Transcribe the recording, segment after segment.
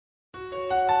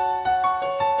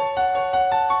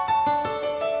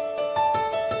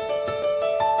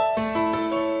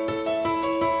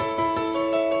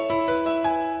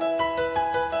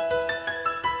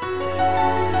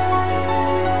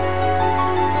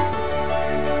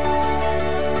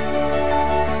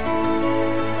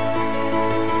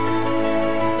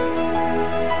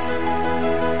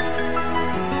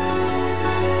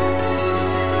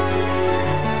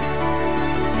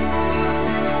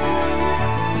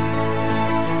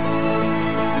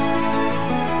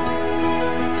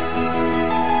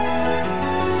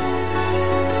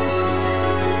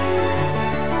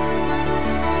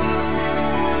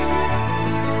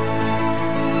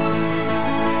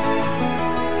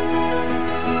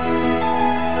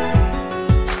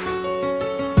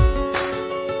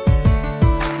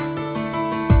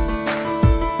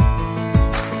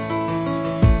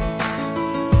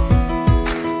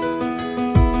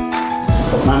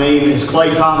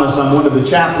Clay Thomas. I'm one of the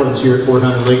chaplains here at Fort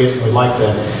Hunter Liggett. We'd like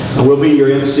to, we'll be your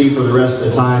MC for the rest of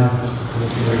the time.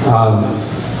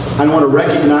 I want to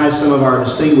recognize some of our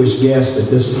distinguished guests at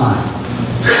this time.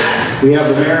 We have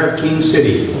the Mayor of King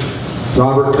City,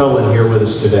 Robert Cullen, here with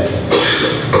us today.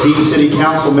 King City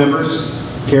Council members,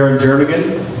 Karen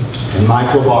Jernigan and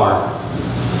Mike LeVar.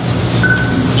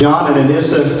 John and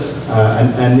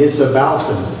Anissa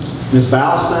Balson. Ms.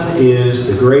 Balson is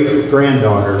the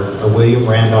great-granddaughter of William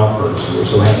Randolph Hearst. We're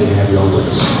so happy to have you all with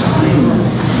us.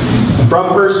 And from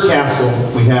Hearst Castle,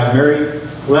 we have Mary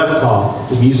Levkoff,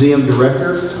 the museum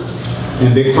director,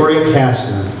 and Victoria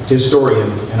Kastner,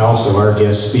 historian, and also our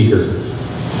guest speaker.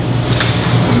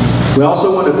 We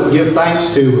also want to give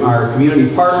thanks to our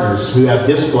community partners who have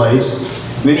displays,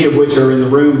 many of which are in the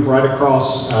room right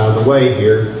across the way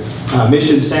here.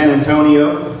 Mission San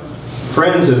Antonio,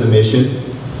 Friends of the Mission,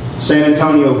 San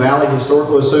Antonio Valley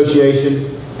Historical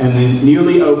Association, and the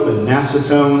newly opened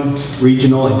Nacitone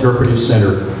Regional Interpretive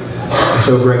Center. We're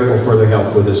so grateful for their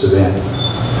help with this event.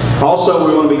 Also,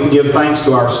 we want to give thanks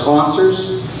to our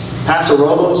sponsors. Paso,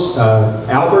 Robles,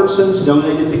 Albertsons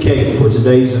donated the cake for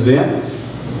today's event.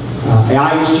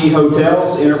 ISG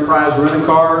Hotels, Enterprise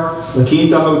Rent-A-Car, La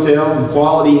Quinta Hotel, and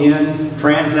Quality Inn,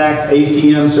 Transact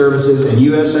ATM Services, and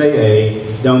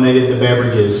USAA donated the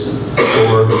beverages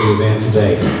for the event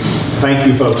today. Thank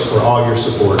you folks for all your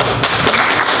support.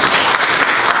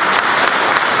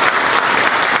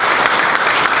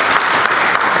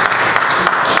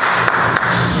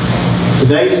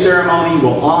 Today's ceremony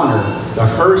will honor the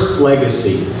Hearst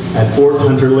legacy at Fort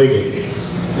Hunter Liggett.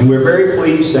 And we're very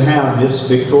pleased to have Miss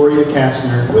Victoria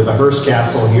Kastner with the Hearst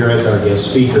Castle here as our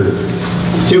guest speaker.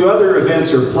 2 other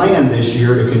events are planned this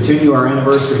year to continue our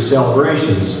anniversary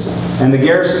celebrations, and the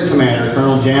Garrison Commander,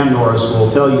 Colonel Jan Norris,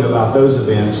 will tell you about those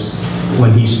events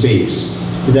when he speaks.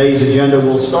 Today's agenda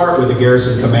will start with the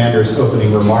Garrison Commander's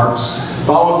opening remarks,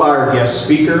 followed by our guest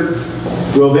speaker.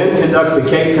 We'll then conduct the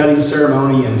cake cutting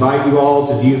ceremony and invite you all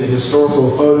to view the historical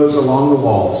photos along the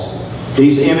walls.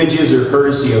 These images are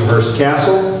courtesy of Hearst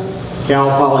Castle, Cal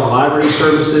Poly Library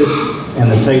Services,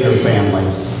 and the Taylor family.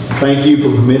 Thank you for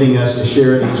permitting us to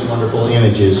share these wonderful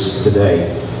images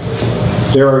today.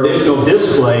 There are additional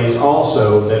displays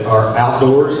also that are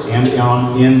outdoors and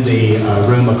in the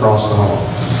room across the hall.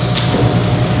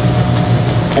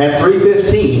 At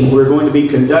 3:15, we're going to be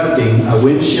conducting a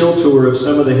windshield tour of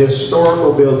some of the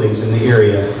historical buildings in the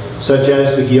area, such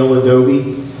as the Gill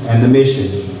Adobe and the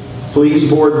Mission. Please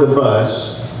board the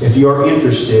bus if you are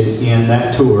interested in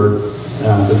that tour.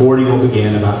 The boarding will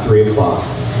begin about 3 o'clock.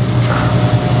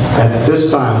 At this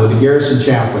time, with the Garrison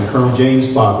Chaplain, Colonel James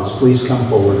Boggess, please come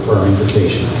forward for our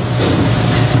invocation.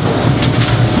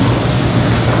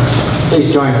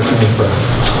 Please join us in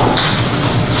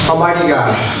prayer. Almighty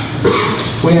God,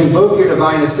 we invoke your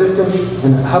divine assistance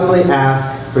and humbly ask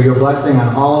for your blessing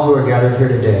on all who are gathered here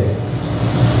today.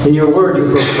 In your word,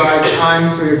 you prescribe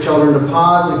times for your children to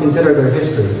pause and consider their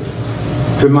history,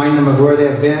 to remind them of where they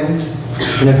have been,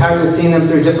 and of how you had seen them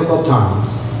through difficult times,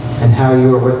 and how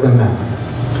you are with them now.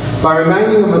 By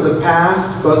reminding them of the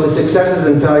past, both the successes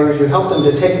and failures, you help them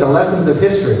to take the lessons of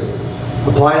history,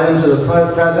 apply them to the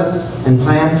present, and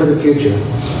plan for the future.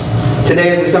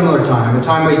 Today is a similar time, a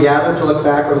time we gather to look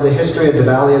back over the history of the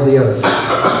Valley of the Oaks,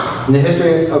 and the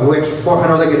history of which Fort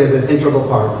Hunter Liggett is an integral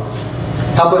part.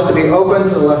 Help us to be open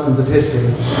to the lessons of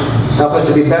history. Help us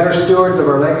to be better stewards of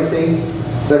our legacy,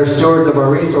 better stewards of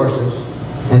our resources,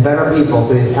 and better people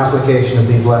through the application of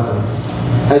these lessons.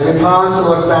 As we pause to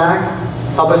look back,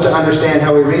 help us to understand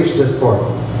how we reached this point.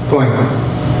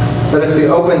 Let us be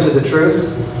open to the truth,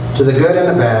 to the good and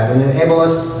the bad, and enable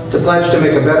us to pledge to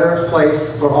make a better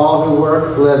place for all who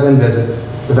work, live, and visit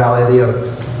the Valley of the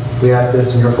Oaks. We ask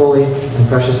this in your holy and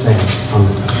precious name.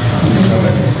 Amen.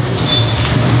 Amen.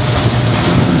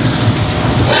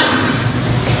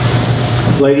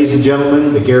 Ladies and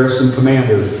gentlemen, the Garrison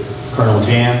Commander, Colonel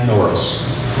Jan Norris.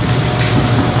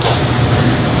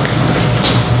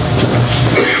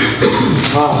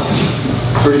 Wow,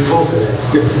 pretty full today.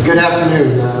 Good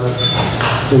afternoon,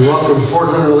 and welcome to Fort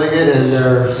Hunter Liggett and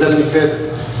their 75th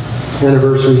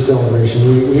anniversary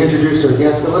celebration. We introduced our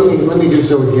guests, but let me do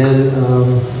so again.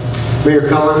 Mayor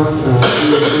Cullen,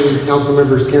 City Council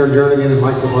members Karen Jernigan and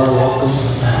Mike LeVar, welcome.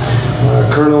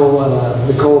 Colonel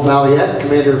Nicole Balliet,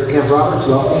 Commander of Camp Roberts,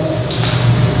 welcome.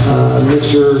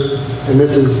 Mr. and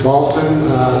Mrs. Balson,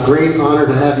 great honor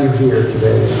to have you here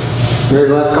today. Mary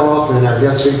Lefkoff and our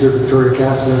guest speaker, Victoria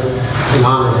Kastner, an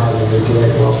honor to have you here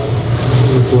today. Welcome.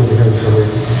 Look forward to hearing from you.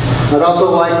 I'd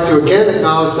also like to again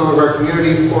acknowledge some of our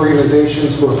community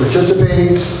organizations for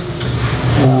participating.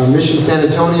 Mission San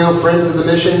Antonio, Friends of the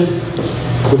Mission,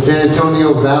 the San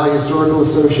Antonio Valley Historical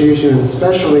Association, and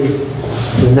especially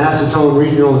the Nacitone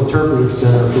Regional Interpretive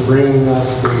Center for bringing us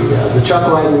the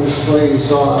chuck wagon display you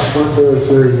saw up front there. It's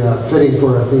very fitting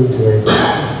for our theme today.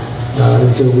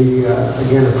 And so we,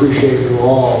 again, appreciate you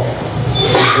all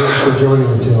for joining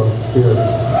us here.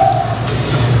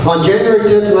 On January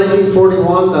 10th,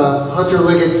 1941, the Hunter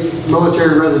Liggett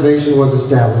Military Reservation was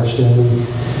established, and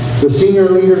the senior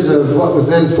leaders of what was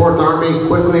then 4th Army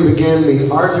quickly began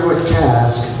the arduous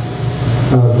task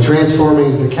of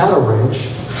transforming the cattle ranch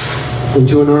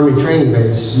into an Army training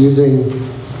base, using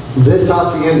this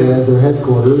hacienda as their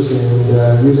headquarters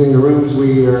and using the rooms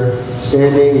we are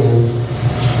standing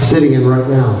and sitting in right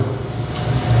now.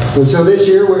 And so this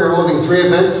year we are holding 3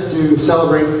 events to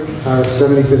celebrate our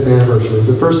 75th anniversary.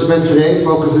 The first event today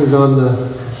focuses on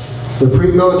the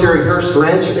pre-military Hearst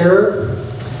Ranch era,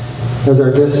 as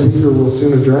our guest speaker will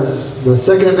soon address. The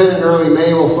second event in early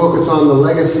May will focus on the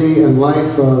legacy and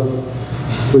life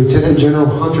of Lieutenant General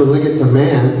Hunter Liggett, the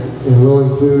man, and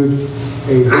will include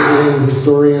a visiting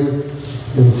historian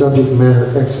and subject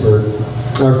matter expert.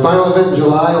 Our final event in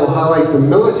July will highlight the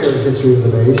military history of the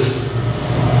base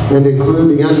and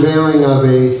include the unveiling of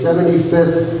a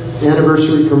 75th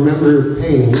anniversary commemorative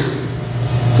painting,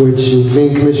 which is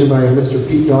being commissioned by Mr.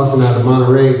 Pete Dawson out of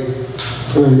Monterey.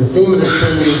 And the theme of this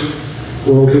painting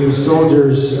will be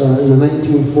soldiers in the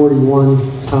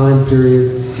 1941 time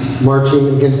period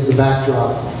marching against the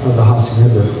backdrop of the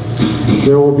hacienda.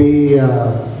 There will be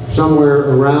somewhere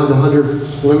around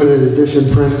 100 limited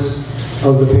edition prints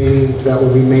of the painting that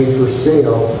will be made for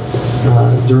sale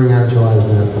during our July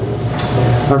event.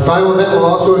 Our final event will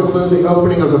also include the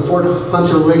opening of the Fort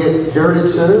Hunter Liggett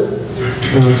Heritage Center,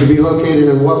 to be located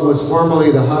in what was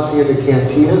formerly the Hacienda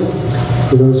Cantina,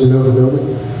 for those who know the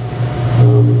building.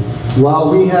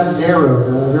 While we have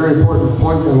narrowed, a very important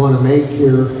point I want to make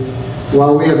here,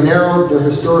 while we have narrowed the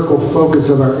historical focus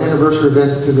of our anniversary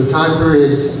events to the time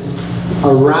periods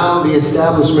around the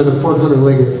establishment of Fort Hunter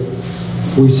Liggett,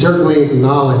 we certainly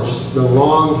acknowledge the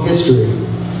long history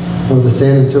of the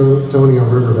San Antonio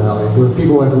River Valley, where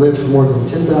people have lived for more than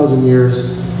 10,000 years,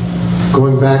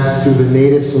 going back to the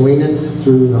native Salinans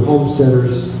through the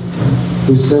homesteaders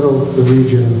who settled the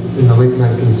region in the late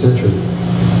 19th century.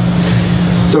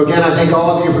 So again, I thank all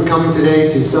of you for coming today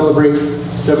to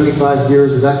celebrate 75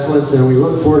 years of excellence, and we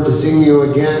look forward to seeing you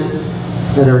again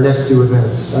at our next 2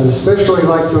 events. I'd especially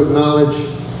like to acknowledge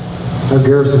our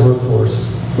garrison workforce,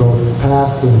 both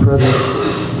past and present,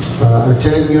 our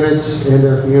tenant units and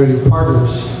our community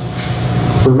partners,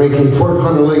 for making Fort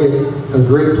Hunter Liggett a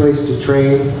great place to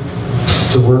train,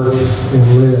 to work,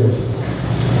 and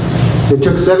live. It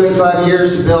took 75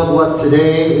 years to build what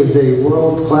today is a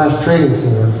world-class training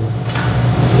center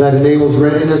that enables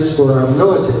readiness for our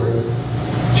military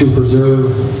to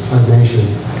preserve our nation.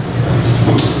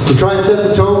 To try and set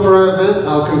the tone for our event,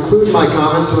 I'll conclude my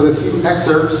comments with a few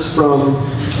excerpts from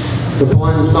the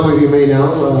poem some of you may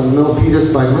know,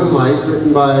 Milpitas by Moonlight,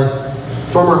 written by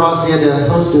former Hacienda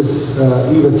hostess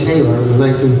Eva Taylor in the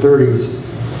 1930s.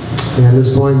 And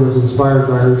this poem was inspired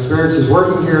by her experiences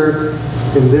working here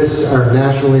in this, our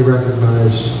nationally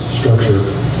recognized structure.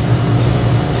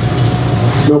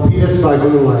 Milpitas by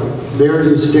Moonlight, there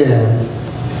you stand,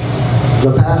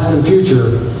 the past and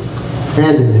future,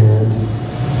 hand in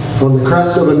hand, on the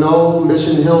crest of a knoll,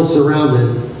 Mission Hill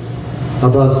surrounded,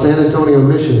 above San Antonio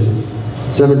Mission,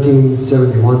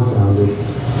 1771 founded.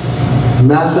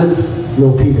 Massive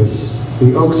Milpitas,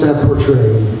 the oaks have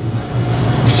portrayed,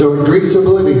 so it greets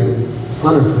oblivion,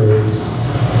 unafraid.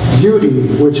 Beauty,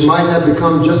 which might have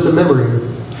become just a memory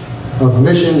of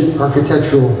mission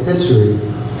architectural history,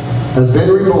 has been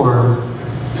reborn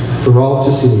for all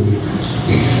to see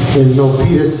in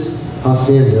Milpitas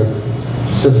Hacienda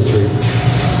Cemetery.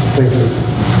 Thank you.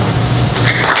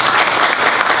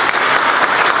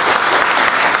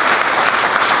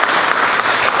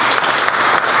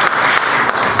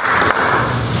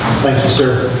 Thank you,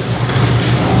 sir.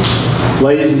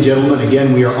 Ladies and gentlemen,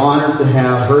 again, we are honored to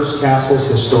have Hearst Castle's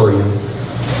historian,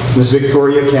 Ms.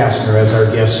 Victoria Kastner, as our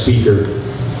guest speaker.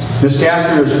 Ms.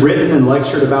 Kastner has written and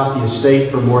lectured about the estate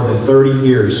for more than 30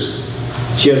 years.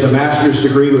 She has a master's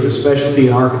degree with a specialty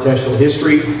in architectural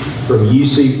history from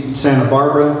UC Santa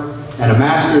Barbara and a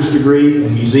master's degree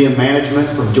in museum management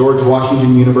from George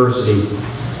Washington University.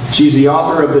 She's the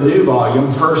author of the new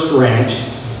volume, Hearst Ranch,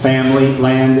 Family,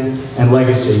 Land, and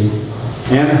Legacy,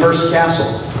 and Hearst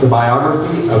Castle, the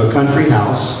biography of a country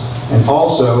house, and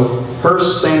also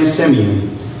Hearst San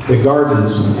Simeon, the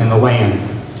gardens and the land.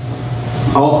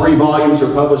 All 3 volumes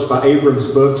are published by Abrams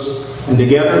Books, and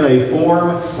together they form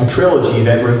a trilogy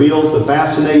that reveals the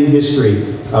fascinating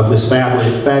history of this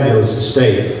fabulous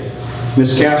estate.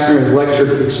 Ms. Kastner has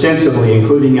lectured extensively,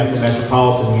 including at the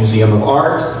Metropolitan Museum of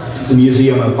Art, the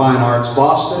Museum of Fine Arts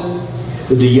Boston,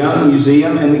 the DeYoung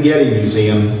Museum, and the Getty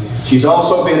Museum. She's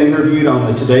also been interviewed on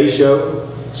the Today Show,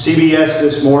 CBS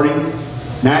This Morning,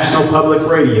 National Public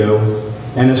Radio,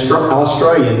 and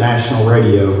Australian National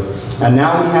Radio. And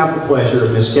now we have the pleasure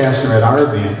of Ms. Kastner at our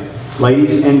event.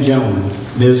 Ladies and gentlemen,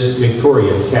 Ms.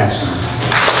 Victoria Kastner.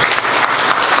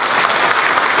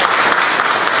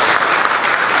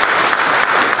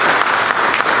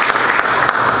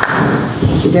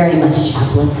 Thank you very much,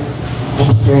 Chaplain.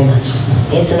 Thank you very much.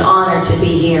 It's an honor to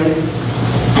be here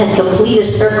and complete a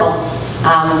circle,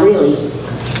 really.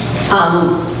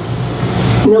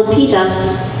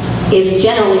 Milpitas is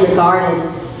generally regarded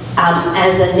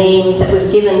as a name that was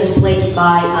given this place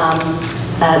by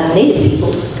native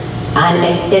peoples, and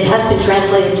it has been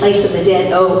translated Place of the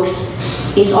Dead Oaks.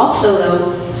 It's also,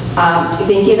 though,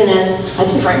 been given a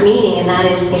different meaning, and that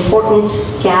is important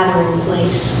gathering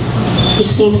place, which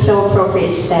seems so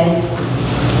appropriate today.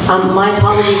 My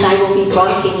apologies, I will be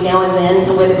barking now and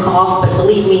then with a cough, but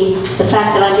believe me, the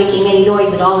fact that I'm making any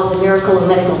noise at all is a miracle of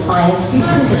medical science.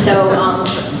 So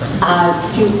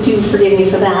do forgive me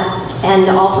for that, and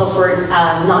also for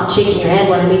not shaking your hand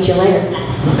when I meet you later.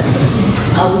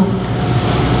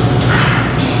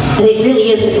 And it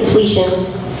really is the completion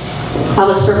of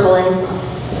a circle, and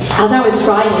as I was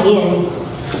driving in,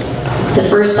 the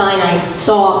first sign I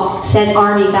saw said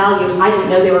Army values. I didn't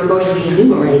know they were going to be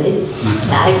enumerated,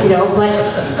 but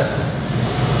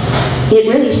it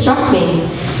really struck me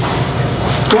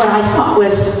what I thought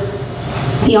was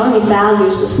the Army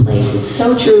values this place. It's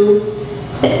so true.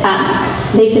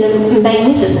 They've been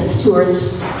magnificent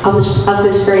stewards of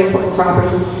this very important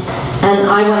property. And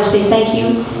I want to say thank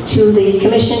you to the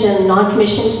commissioned and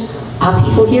non-commissioned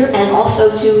people here, and also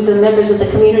to the members of the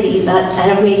community that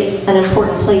have made it an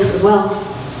important place as well.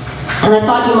 And I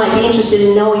thought you might be interested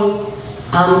in knowing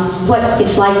what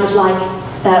its life was like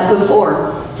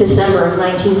before December of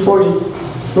 1940,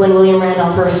 when William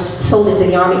Randolph Hearst sold it to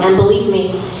the Army. And believe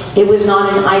me, it was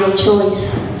not an idle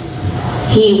choice.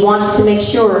 He wanted to make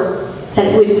sure that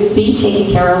it would be taken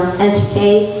care of and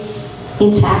stay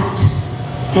intact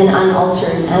and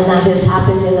unaltered, and that has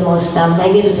happened in the most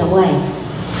magnificent way.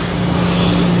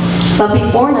 But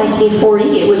before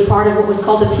 1940, it was part of what was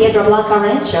called the Piedra Blanca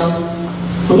Rancho,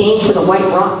 named for the white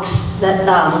rocks that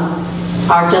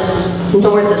are just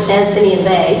north of San Simeon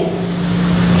Bay.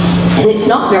 And it's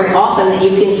not very often that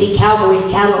you can see cowboys,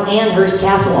 cattle, and Hearst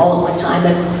Castle all at one time,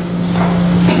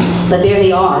 but there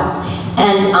they are.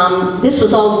 And this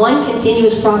was all one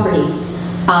continuous property.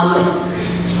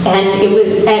 And it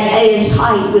was, at its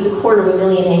height, it was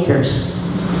 250,000 acres.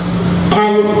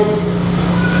 And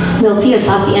Milpitas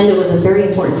Hacienda was a very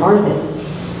important part of it.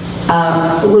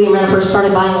 William Randolph first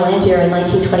started buying land here in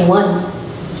 1921,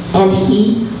 and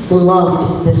he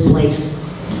loved this place,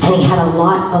 and he had a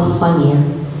lot of fun here.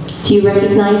 Do you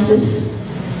recognize this?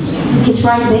 It's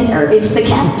right there. It's the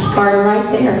cactus garden right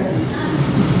there.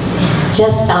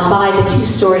 Just by the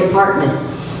two-story apartment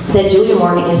that Julia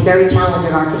Morgan, his very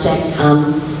talented architect,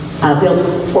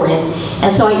 built for him.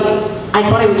 And so I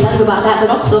thought I would tell you about that,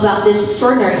 but also about this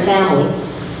extraordinary family,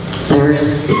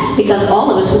 because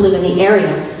all of us who live in the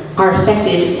area are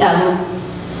affected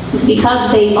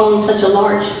because they own such a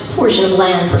large portion of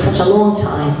land for such a long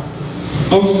time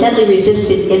and steadily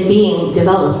resisted it being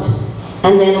developed.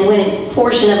 And then when a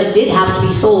portion of it did have to be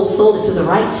sold it to the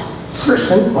right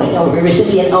person,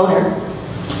 recipient owner.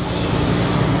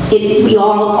 We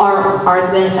all are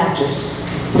the benefactors.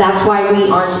 That's why we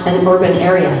aren't an urban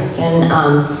area, and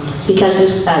because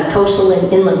this coastal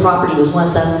and inland property was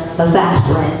once a vast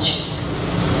ranch.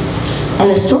 And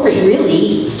the story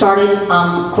really started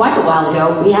quite a while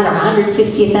ago. We had our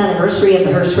 150th anniversary of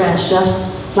the Hearst Ranch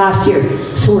just last year.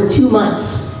 So we're 2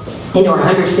 months into our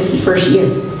 151st year.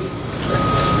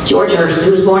 George Hearst,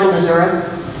 who was born in Missouri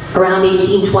around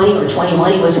 1820 or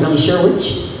 21, he wasn't really sure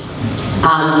which,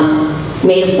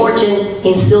 made a fortune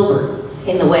in silver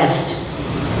in the West.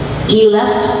 He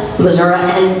left Missouri,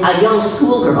 and a young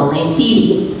schoolgirl named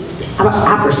Phoebe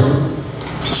Apperson,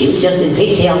 she was just in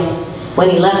pigtails when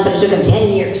he left, but it took him 10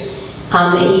 years.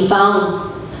 He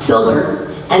found silver,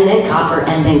 and then copper,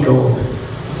 and then gold.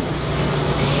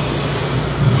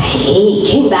 He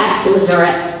came back to Missouri,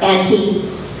 and he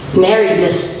married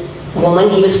this woman.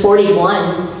 He was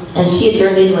 41, and she had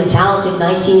turned into a talented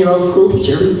 19-year-old school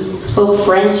teacher who spoke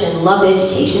French and loved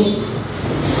education.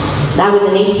 That was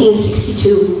in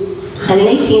 1862. And in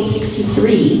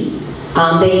 1863,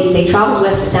 they traveled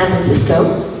west to San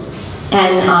Francisco,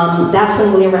 and that's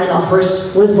when William Randolph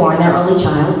Hearst was born, their only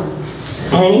child.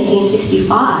 And in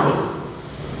 1865,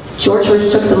 George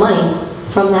Hearst took the money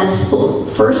from that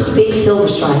first big silver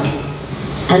strike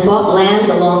and bought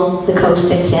land along the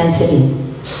coast at San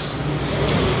Simeon.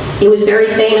 It was very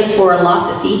famous for lots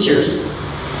of features.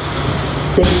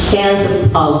 The stands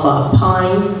of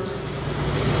pine,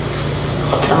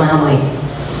 somehow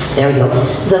there we go.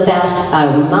 The vast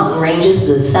mountain ranges,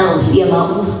 the Santa Lucia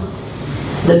Mountains,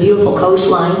 the beautiful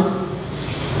coastline.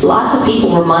 Lots of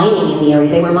people were mining in the area.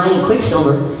 They were mining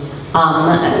quicksilver,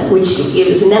 which it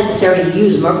was necessary to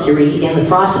use mercury in the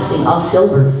processing of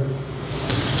silver.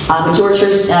 But George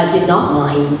Hearst did not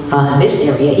mine this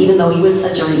area, even though he was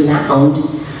such a renowned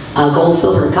gold,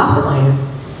 silver, and copper miner.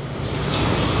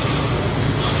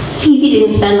 Phoebe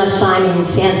didn't spend much time in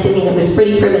San Simeon. It was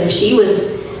pretty primitive. She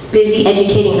was busy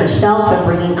educating herself and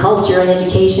bringing culture and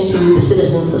education to the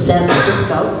citizens of San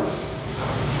Francisco.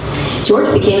 George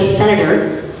became a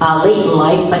senator late in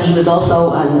life, but he was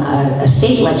also a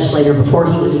state legislator before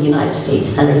he was a United States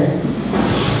senator.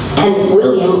 And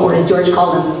William, or as George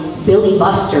called him, Billy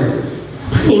Buster,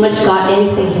 pretty much got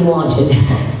anything he wanted.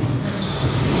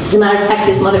 As a matter of fact,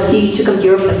 his mother Phoebe took him to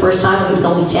Europe the first time when he was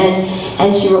only 10,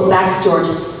 and she wrote back to George,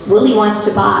 Willie wants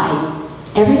to buy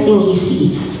everything he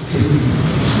sees.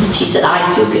 She said, I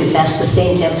too confess the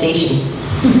same temptation.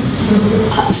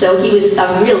 So he was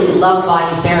really loved by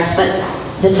his parents,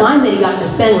 but the time that he got to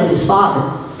spend with his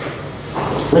father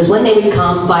was when they would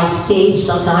come by stage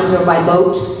sometimes, or by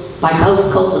boat, by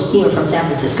coastal steamer from San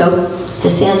Francisco to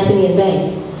San Simeon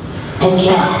Bay and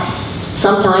camp.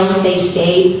 Sometimes they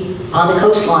stayed on the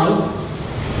coastline,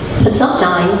 but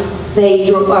sometimes they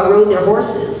rode their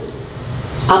horses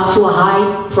up to a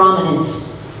high prominence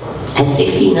at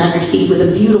 1,600 feet with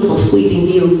a beautiful sweeping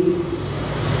view.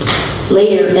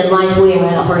 Later in life, William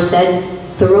Randolph Hearst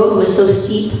said, the road was so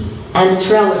steep and the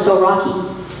trail was so rocky.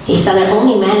 He said, I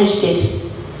only managed it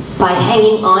by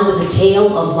hanging onto the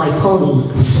tail of my pony.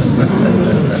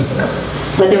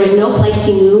 But there was no place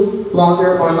he knew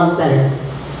longer or loved better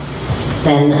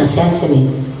than San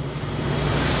Simeon.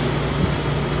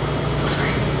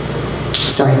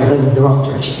 Sorry, I'm going in the wrong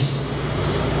direction.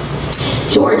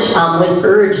 George was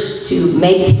urged to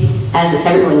make, as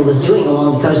everyone was doing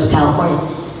along the coast of California,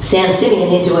 San Simeon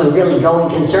into a really going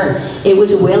concern. It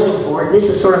was a whaling port. This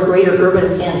is sort of greater urban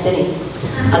San Simeon.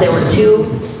 There were two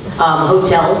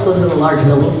hotels, those are the large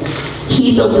buildings.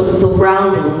 He built the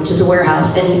Brown Building, which is a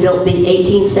warehouse, and he built the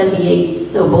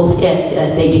 1878,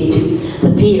 they did too,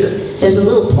 the pier. There's a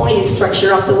little pointed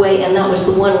structure up the way, and that was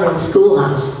the one-room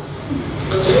schoolhouse.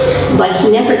 But he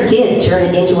never did turn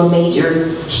it into a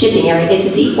major shipping area. It's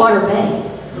a deep water bay.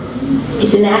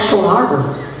 It's a natural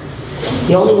harbor.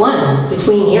 The only one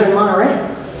between here and Monterey.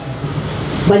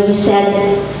 But he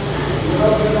said,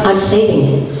 I'm saving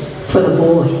it for the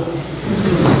boy.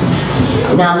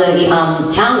 Now the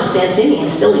town of San Simeon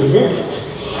still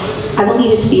exists. I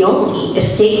believe it's the only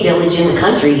estate village in the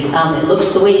country that looks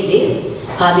the way it did.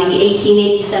 The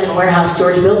 1887 warehouse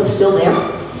George built is still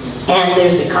there. And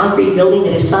there's a concrete building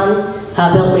that his son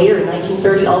built later in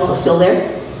 1930, also still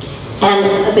there.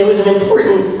 And there was an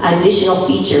important additional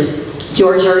feature.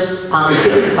 George Hearst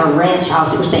built a ranch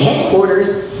house. It was the headquarters,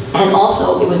 and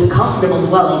also it was a comfortable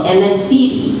dwelling. And then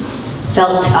Phoebe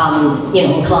felt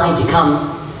inclined to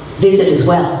come visit as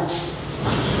well.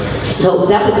 So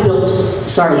that was built,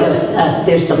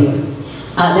 there's W.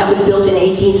 That was built in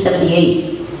 1878.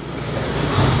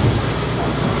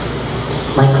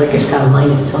 My clicker's got a mind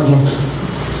of its own here.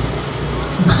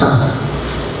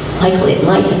 Michael, it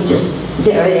might have just,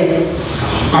 there.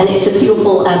 And it's a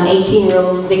beautiful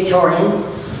 18-room Victorian.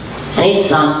 And it's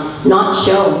not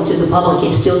shown to the public.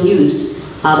 It's still used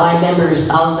by members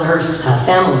of the Hearst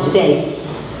family today.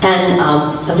 And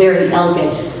a very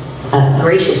elegant,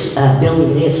 gracious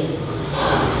building it is.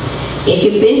 If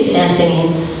you've been to San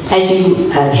Simeon, as you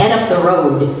head up the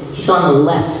road, it's on the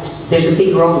left. There's a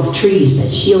big grove of trees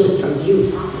that shield it from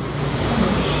view.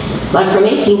 But from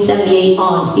 1878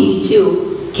 on, Phoebe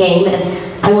too came, and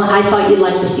I thought you'd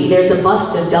like to see. There's a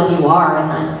bust of W.R.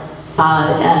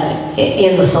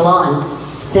 In the salon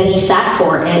that he sat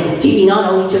for, and Phoebe not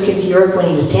only took him to Europe when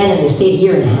he was 10, and they stayed a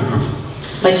year and a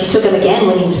half, but she took him again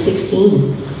when he was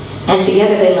 16. And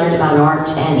together they learned about art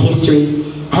and history,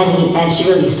 and she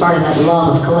really started that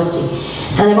love of collecting.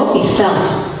 And I've always felt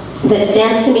that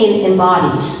San Simeon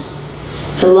embodies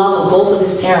the love of both of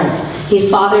his parents.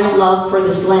 His father's love for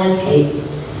this landscape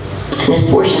and this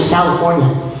portion of California,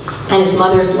 and his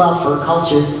mother's love for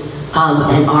culture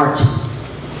and art.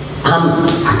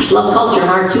 Hearst loved culture and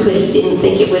art too, but he didn't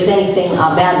think it was anything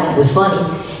bad when it was funny.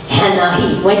 And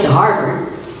he went to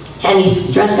Harvard, and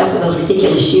he's dressed up with those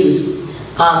ridiculous shoes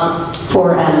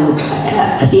for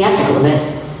a theatrical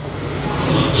event.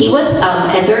 He was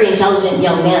a very intelligent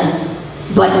young man,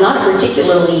 but not a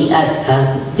particularly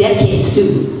dedicated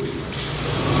student.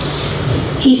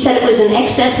 He said it was an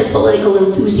excess of political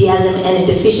enthusiasm and a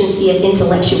deficiency of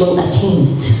intellectual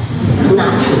attainment.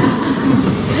 Not true.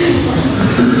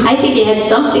 I think it had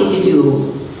something to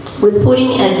do with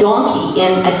putting a donkey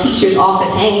in a teacher's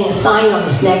office, hanging a sign on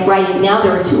his neck, writing, "Now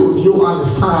there are two of you" on the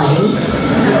sign.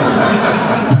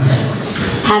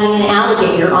 Having an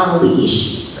alligator on a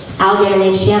leash, alligator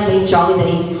named Champagne Charlie that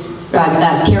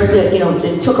he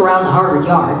carried, took around the Harvard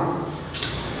yard,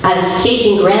 as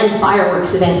staging grand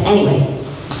fireworks events. Anyway,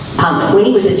 when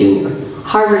he was a junior,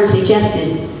 Harvard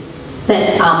suggested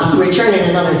that he return at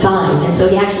another time, and so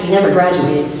he actually never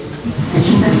graduated.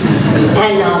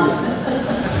 And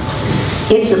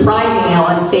it's surprising how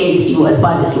unfazed he was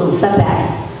by this little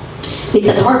setback,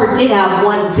 because Harvard did have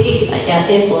one big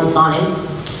influence on him,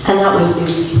 and that was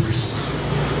newspapers.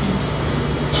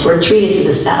 We're treated to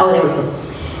this, oh, there we go.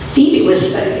 Phoebe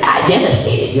was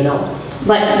devastated,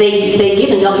 but they'd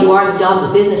given WR the job of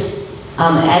the business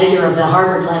editor of the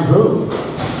Harvard Lampoon.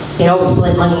 It always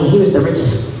bled money, and he was the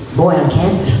richest boy on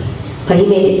campus, but he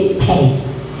made it pay.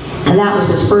 And that was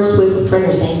his first whiff of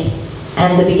printer's ink,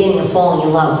 and the beginning of falling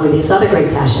in love with his other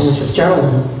great passion, which was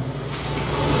journalism.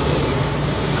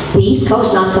 The East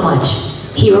Coast, not so much.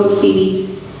 He wrote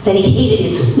Phoebe that he hated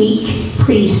its weak,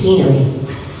 pretty scenery.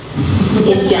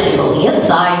 Its gently rolling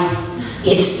hillsides,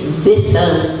 its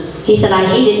vistas. He said, "I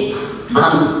hate it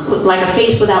like a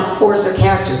face without force or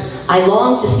character. I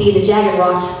long to see the jagged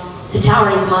rocks, the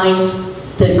towering pines,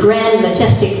 the grand,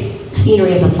 majestic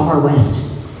scenery of the far west."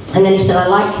 And then he said, "I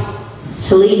like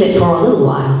to leave it for a little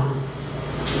while,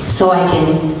 so I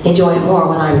can enjoy it more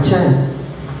when I return."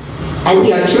 And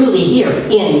we are truly here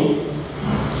in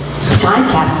a time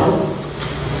capsule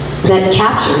that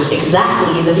captures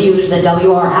exactly the views that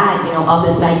WR had, of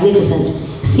this magnificent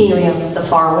scenery of the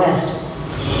far west.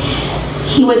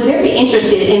 He was very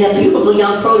interested in a beautiful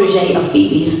young protege of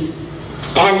Phoebe's,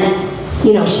 and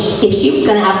if she was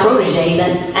going to have proteges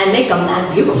and make them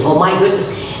that beautiful, my goodness.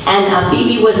 And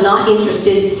Phoebe was not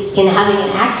interested in having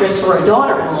an actress for a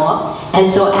daughter-in-law, and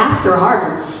so after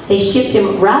Harvard, they shipped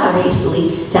him rather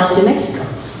hastily down to Mexico,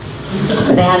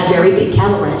 where they had a very big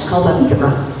cattle ranch called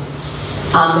Babicara.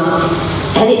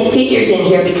 And it figures in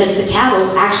here because the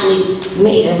cattle actually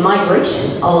made a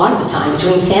migration a lot of the time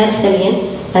between San Simeon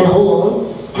and Jolon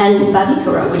and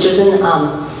Babicara, which was in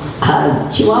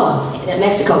Chihuahua, in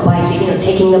Mexico, by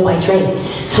taking them by train.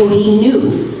 So he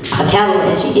knew cattle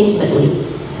ranching intimately.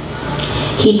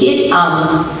 He did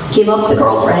give up the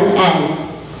girlfriend, and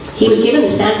he was given the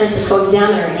San Francisco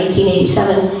Examiner in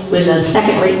 1887. It was a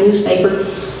second-rate newspaper.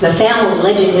 The family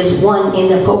legend is won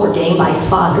in a poker game by his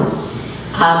father,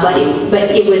 but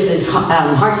it was his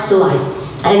heart's delight.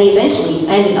 And he eventually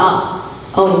ended up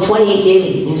owning 28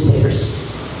 daily newspapers,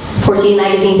 14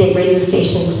 magazines, 8 radio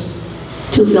stations,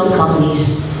 2 film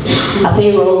companies, a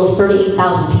payroll of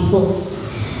 38,000 people,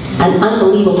 an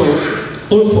unbelievable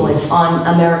influence on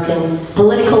American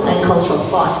political and cultural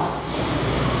thought.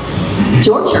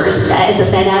 George Hearst, as I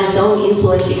said, had his own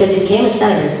influence because he became a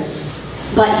senator,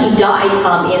 but he died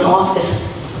in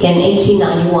office in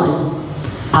 1891,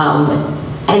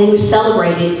 and he was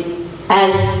celebrated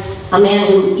as a man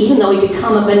who, even though he'd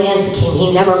become a bonanza king,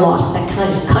 he never lost that kind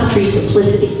of country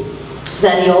simplicity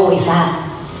that he always had.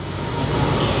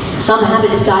 Some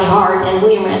habits die hard, and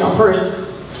William Randolph Hearst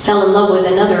fell in love with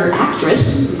another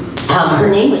actress. Her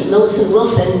name was Millicent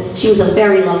Wilson. She was a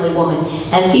very lovely woman,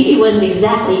 and Phoebe wasn't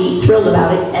exactly thrilled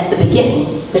about it at the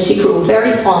beginning, but she grew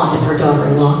very fond of her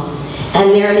daughter-in-law.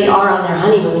 And there they are on their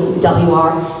honeymoon,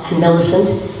 WR and Millicent.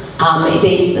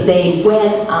 They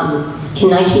wed in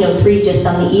 1903, just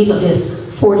on the eve of his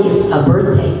 40th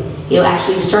birthday.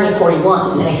 Actually, he was turning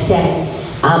 41 the next day.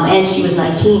 And she was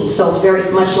 19, so very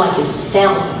much like his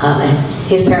family,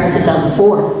 his parents had done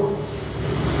before.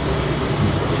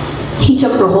 He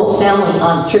took her whole family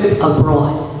on a trip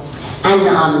abroad. And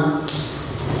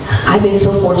I've been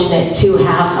so fortunate to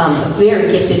have a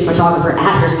very gifted photographer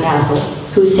at Hearst Castle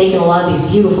who's taken a lot of these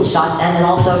beautiful shots, and then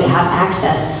also to have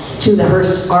access to the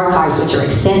Hearst archives, which are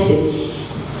extensive.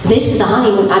 This is the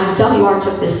honeymoon. WR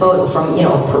took this photo from,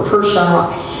 perched on a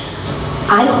rock.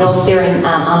 I don't know if they're in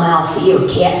Amalfi or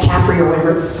Capri or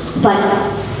whatever, but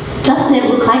doesn't it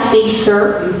look like Big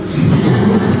Sur?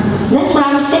 That's what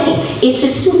I was saying. It's a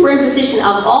superimposition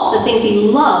of all the things he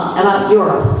loved about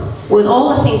Europe with all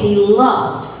the things he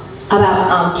loved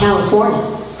about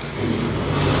California.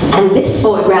 And this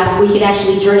photograph we could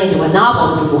actually turn into a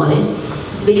novel if we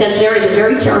wanted, because there is a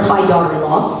very terrified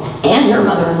daughter-in-law and her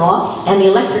mother-in-law, and the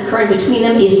electric current between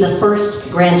them is the first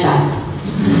grandchild.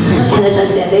 And as I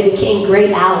said, they became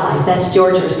great allies. That's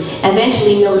George Hearst.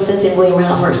 Eventually, Millicent and William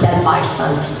Randolph Hearst had 5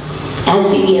 sons.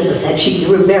 And Phoebe, as I said, she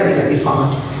grew very, very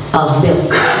fond of Billy.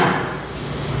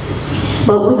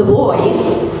 But with the boys,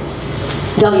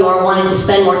 W.R. wanted to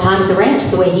spend more time at the ranch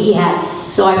the way he had.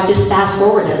 So I've just fast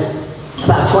forwarded us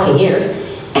about 20 years.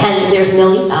 And there's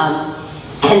Millie.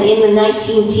 And in the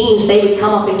 19-teens, they would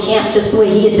come up and camp just the way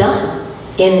he had done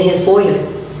in his boyhood.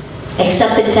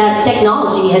 Except that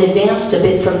technology had advanced a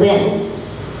bit from then.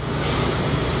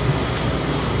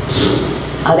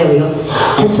 Oh, there we go.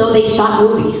 And so they shot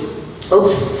movies.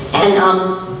 Oops. And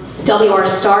W.R.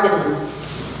 started them.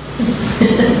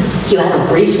 You had a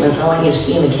brief one, so I want you to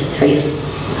see him again. There he is.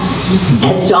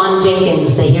 As John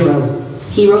Jenkins, the hero.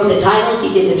 He wrote the titles, he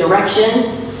did the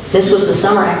direction. This was the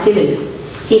summer activity.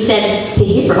 He said the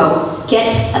hero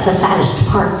gets the fattest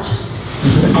part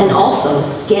and also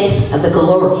gets the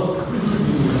glory.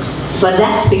 But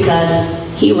that's because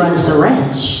he runs the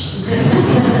ranch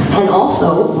and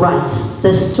also writes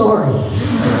the story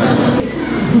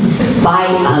by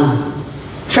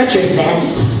treacherous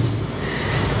bandits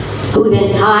who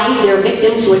then tied their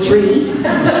victim to a tree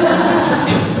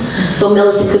so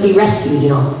Millicent could be rescued, you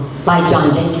know, by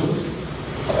John Jenkins.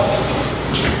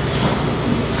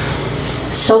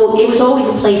 So it was always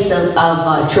a place of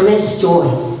tremendous joy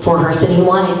for Hearst, and he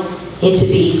wanted it to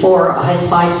be for his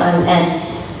 5 sons, and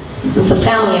the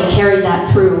family have carried that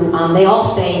through. They all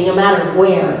say, no matter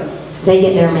where they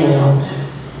get their mail,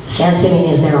 San Simeon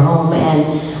is their home, and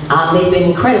they've been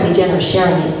incredibly generous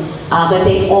sharing it, but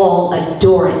they all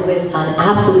adore it with an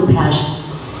absolute passion.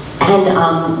 And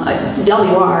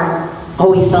W.R.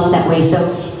 always felt that way,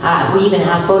 so we even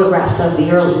have photographs of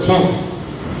the early tents.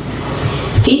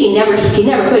 Phoebe he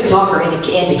never could talk her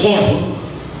into camping,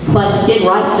 but he did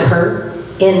write to her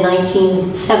in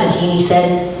 1917. He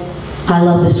said, "I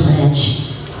love this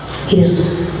ranch. It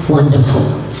is wonderful.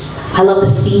 I love the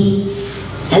sea,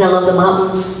 and I love the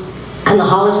mountains, and the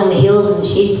hollows and the hills, and the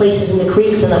shady places, and the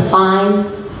creeks, and the fine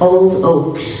old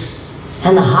oaks,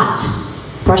 and the hot,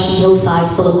 brushy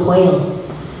hillsides full of quail,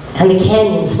 and the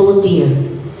canyons full of deer.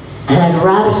 And I'd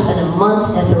rather spend a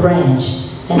month at the ranch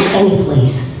than any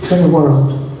place in the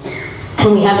world."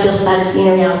 And we have just that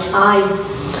scenery outside.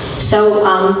 So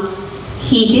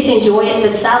he did enjoy it,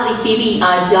 but sadly Phoebe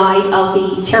died of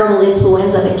the terrible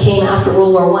influenza that came after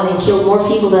World War I and killed more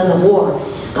people than the war.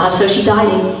 So she died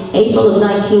in April of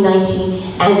 1919,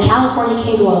 and California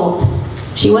came to a halt.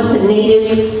 She wasn't a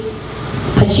native,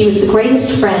 but she was the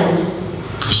greatest friend.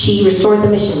 She restored the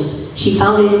missions. She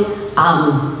founded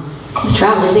the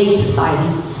Travelers Aid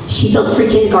Society. She built free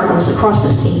kindergartens across the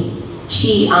state.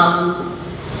 She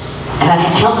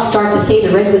helped start the Save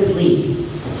the Redwoods League.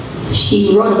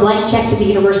 She wrote a blank check to the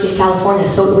University of California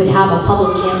so it would have a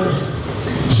public campus.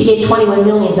 She gave $21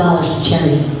 million to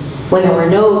charity when there were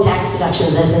no tax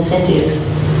deductions as incentives.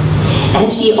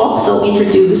 And she also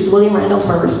introduced William Randolph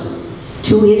Hearst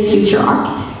to his future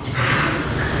architect,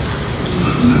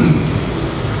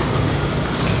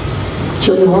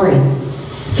 Julia Morgan.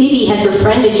 Phoebe had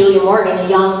befriended Julia Morgan, a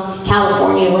young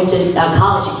Californian who went to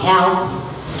college at Cal,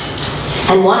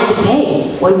 and wanted to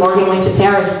pay when Morgan went to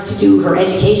Paris to do her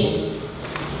education.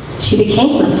 She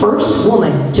became the first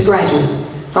woman to graduate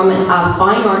from a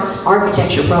fine arts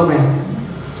architecture program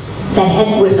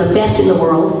that was the best in the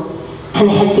world and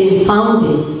had been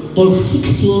founded in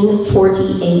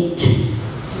 1648.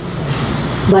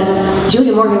 But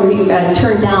Julia Morgan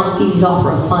turned down Phoebe's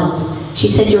offer of funds. She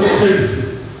said, your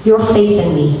faith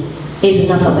in me is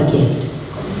enough of a gift."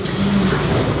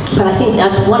 But I think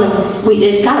that's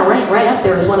it's got to rank right up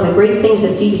there as one of the great things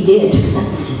that Phoebe did,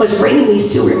 was bringing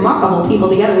these two remarkable people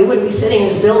together. We wouldn't be sitting in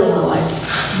this building otherwise.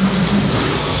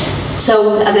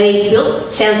 So they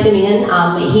built San Simeon.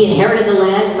 He inherited the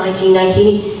land in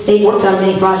 1919. They worked on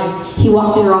many projects. He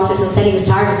walked into her office and said he was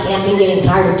tired of camping, getting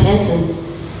tired of tents, and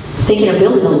thinking of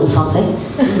building a little something.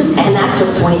 And that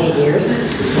took 28 years.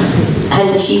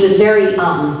 And she was very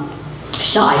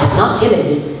shy, but not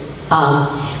timid.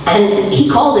 And he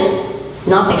called it,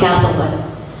 not the castle, but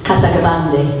Casa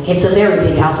Grande. It's a very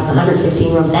big house, it's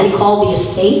 115 rooms. And he called the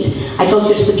estate, I told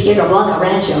you it's the Piedra Blanca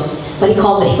Rancho, but he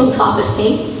called the hilltop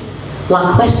estate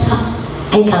La Cuesta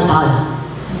Encantada,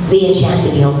 the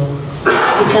Enchanted Hill,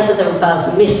 because of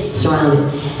the mist surrounding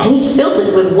it. And he filled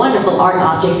it with wonderful art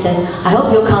objects, and I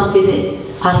hope you'll come visit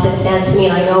us at San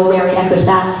Simeon. I know Mary echoes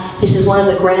that. This is one of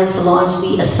the grand salons,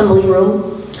 the assembly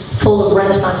room, full of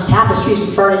Renaissance tapestries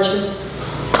and furniture.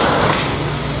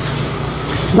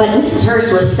 But Mrs.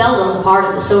 Hearst was seldom a part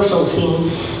of the social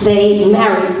scene. They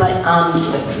married, but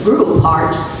grew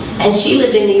apart. And she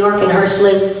lived in New York, and Hearst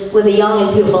lived with a young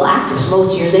and beautiful actress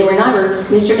most years. They were never,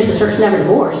 Mr. and Mrs. Hearst never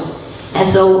divorced. And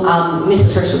so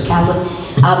Mrs. Hearst was Catholic,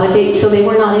 so they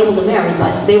were not able to marry,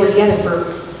 but they were together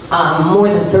for more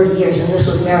than 30 years, and this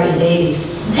was Marion Davies,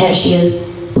 and she is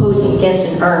posing against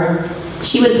an urn.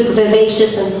 She was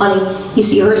vivacious and funny. You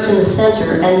see Hearst in the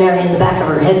center and Marion in the back of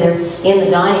her head there in the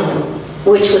dining room,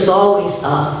 which was always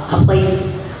a place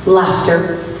of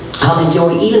laughter and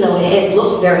joy, even though it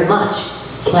looked very much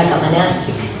like a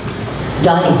monastic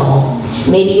dining hall.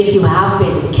 Maybe if you have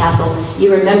been to the castle,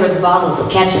 you remember the bottles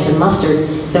of ketchup and mustard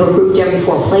that were grouped every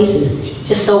 4 places,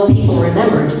 just so people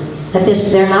remembered that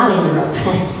they're not in Europe.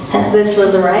 This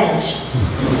was a ranch.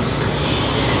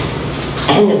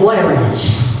 And what a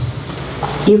ranch.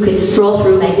 You could stroll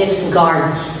through magnificent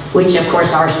gardens, which of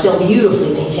course are still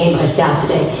beautifully maintained by staff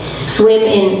today. Swim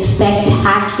in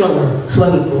spectacular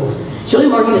swimming pools. Julie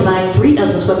Morgan designed 3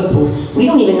 dozen swimming pools. We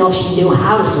don't even know if she knew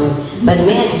how to swim, but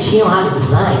man, did she know how to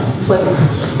design swimming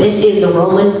pools. This is the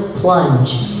Roman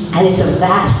plunge, and it's a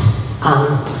vast,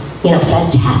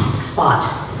 fantastic spot.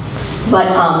 But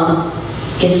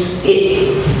it's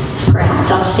perhaps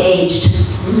upstaged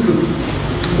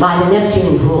by the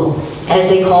Neptune pool, as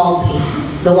they called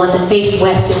the one that faced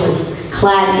west and was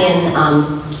clad in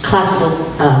classical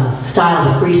styles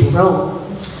of Greece and Rome.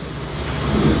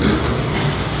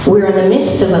 We're in the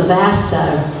midst of a vast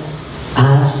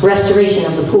restoration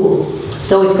of the pool,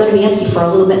 so it's going to be empty for a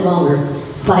little bit longer,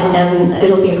 but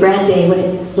it'll be a grand day when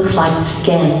it looks like this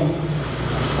again.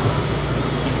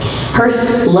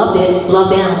 Hearst loved it,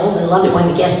 loved animals, and loved it when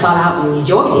the guests got out and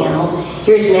enjoyed the animals.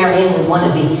 Here's Marion with one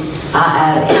of the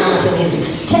animals in his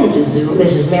extensive zoo.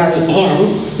 This is Mary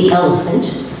Ann, the elephant.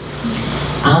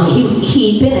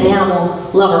 He'd been an animal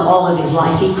lover all of his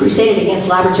life. He crusaded against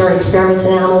laboratory experiments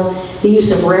in animals, the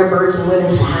use of rare birds in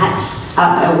women's hats,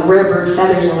 rare bird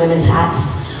feathers in women's hats,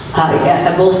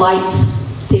 bullfights,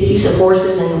 the use of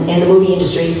horses in the movie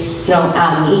industry. He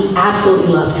absolutely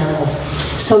loved animals.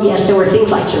 So yes, there were things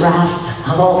like giraffes,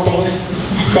 of all things,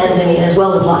 at San Simeon, as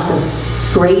well as lots of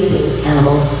grazing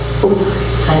animals. Oops,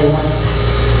 I didn't want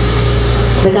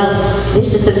that. Because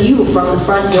this is the view from the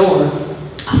front door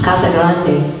of Casa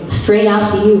Grande, straight out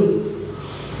to you.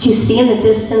 Do you see in the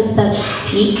distance that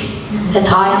peak that's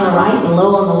high on the right and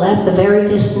low on the left? The very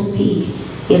distant peak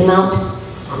is Mount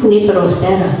Junipero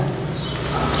Serra.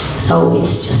 So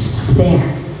it's just up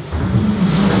there.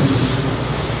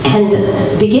 And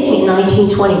beginning in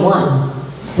 1921,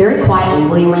 very quietly,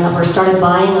 William Randolph Hearst started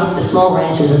buying up the small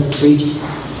ranches of this region.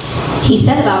 He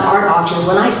said about art auctions,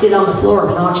 when I sit on the floor of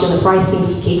an auction, the price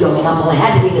seems to keep going up. Well, it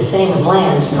had to be the same with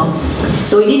land,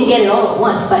 So he didn't get it all at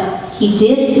once, but he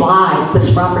did buy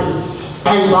this property.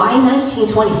 And by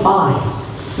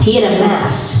 1925, he had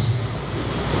amassed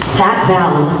that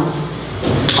valley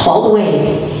all the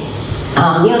way.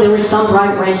 There were some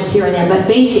private ranches here and there, but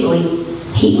basically,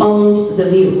 he owned the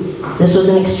view. This was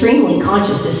an extremely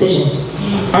conscious decision.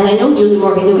 And I know Julie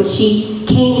Morgan knew it. She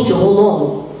came to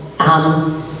Holon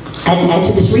and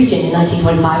to this region in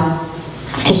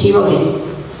 1925, and she wrote it.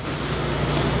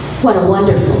 What a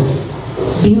wonderful,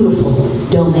 beautiful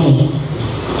domain.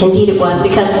 Indeed it was,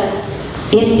 because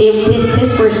if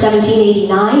this were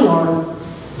 1789 or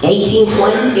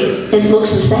 1820, it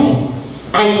looks the same.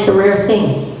 And it's a rare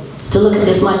thing to look at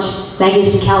this much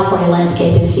magnificent California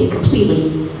landscape and see it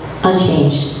completely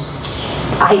unchanged.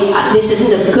 This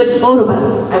isn't a good photo, but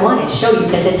I wanted to show you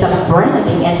because it's a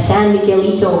branding at San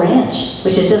Miguelito Ranch,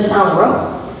 which is just down the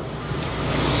road.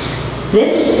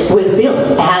 This was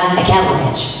built as a cattle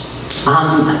ranch.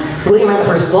 William Randolph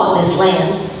Hearst bought this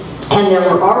land, and there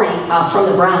were already, from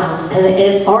the Browns, and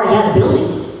it already had a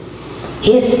building.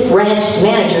 His ranch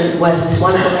manager was this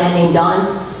wonderful man named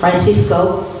Don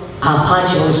Francisco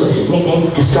Pancho, was his nickname,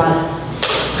 Estrada.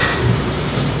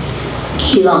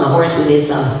 He's on the horse with his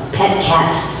pet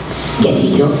cat,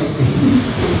 Gatito.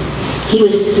 He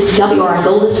was WR's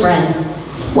oldest friend.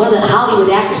 One of the Hollywood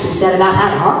actresses said about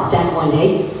had a heart attack one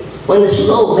day when this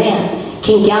little old man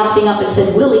came galloping up and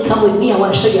said, "Willie, come with me, I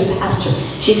want to show you a pasture."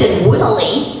 She said,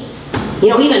 "Willie?"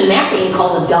 Even Marion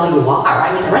called him WR.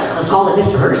 I mean, the rest of us called him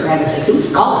Mr. Hearst, for heaven's sakes.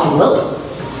 Who's calling him Willie?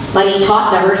 But he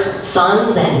taught the Hearst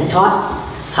sons, and he taught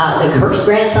the Hearst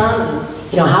grandsons,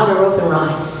 how to rope and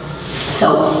ride.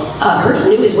 So Hearst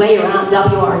knew his way around,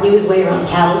 WR knew his way around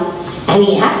cattle, and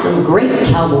he had some great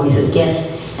cowboys as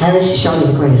guests, and this is showing you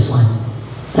the greatest one,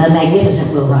 the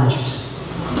magnificent Will Rogers.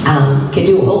 Could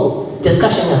do a whole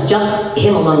discussion of just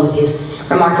him alone with his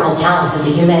remarkable talents as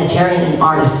a humanitarian and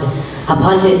artist, a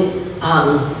pundit,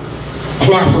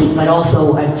 an athlete, but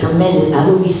also a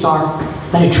movie star,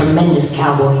 but a tremendous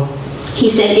cowboy. He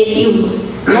said, if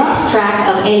you've lost track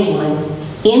of anyone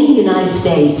in the United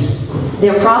States,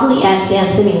 they're probably at San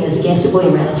Simeon as a guest of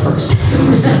William Randolph Hearst.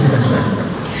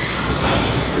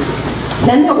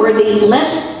 Then there were the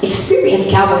less experienced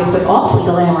cowboys, but awfully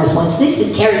glamorous ones. This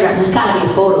is carried around. This has got to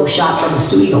be a photo shot from a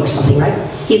studio or something, right?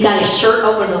 He's got his shirt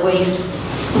open to the waist.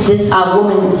 This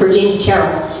woman, Virginia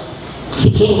Cherrill,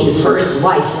 became his first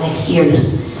wife the next year. This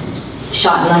is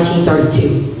shot in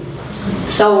 1932.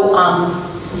 So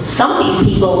some of these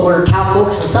people were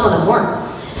cowpokes and some of them weren't.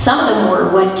 Some of them were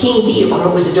what King Vietor,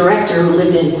 who was a director who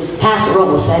lived in Paso,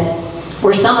 Robles, said,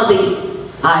 were some of the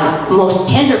most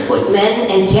tenderfoot men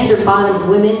and tender-bottomed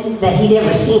women that he'd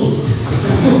ever seen.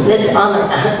 This on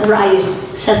the right is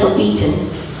Cecil Beaton,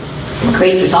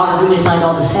 great photographer who designed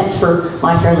all the sets for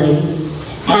My Fair Lady.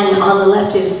 And on the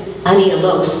left is Anita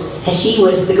Los, and she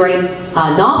was the great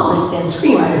novelist and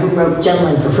screenwriter who wrote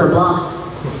Gentlemen Prefer Blondes.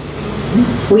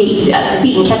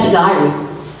 Beaton kept a diary,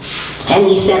 and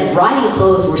he said, "Riding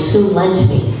clothes were soon lent to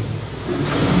me,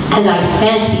 and I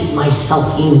fancied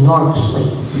myself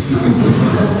enormously."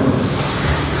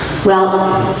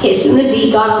 Well, as soon as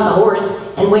he got on the horse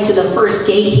and went to the first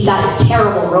gate, he got a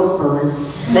terrible rope burn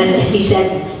that, as he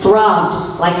said,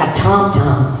 throbbed like a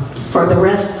tom-tom for the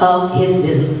rest of his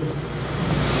visit.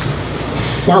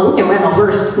 Now, William Randolph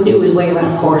Hearst knew his way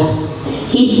around, of course.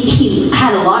 He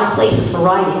had a lot of places for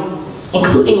riding,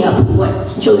 including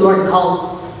what Julie Morgan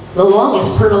called the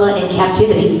longest pergola in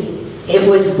captivity. It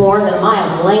was more than a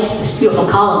mile in length, this beautiful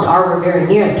columned arbor very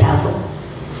near the castle.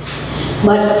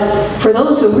 But for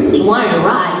those who really wanted to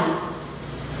ride,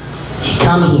 they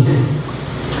come here.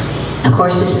 Of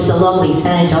course, this is the lovely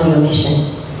San Antonio Mission.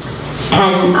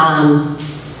 And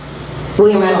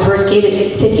William Randolph Hearst gave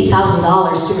it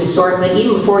 $50,000 to restore it, but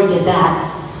even before he did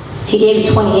that, he gave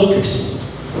it 20 acres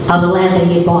of the land that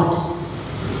he had bought.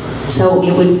 So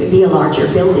it would be a larger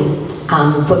building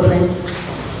footprint.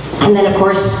 And then, of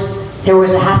course, there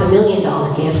was a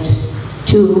 $500,000 gift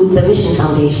to the Mission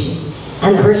Foundation.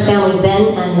 And the Hearst family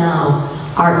then and now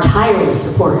are tireless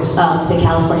supporters of the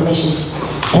California missions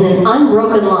in an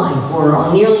unbroken line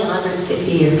for nearly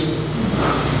 150 years.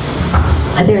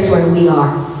 And there's where we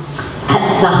are,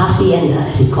 at the Hacienda,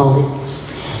 as he called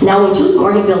it. Now, when Julie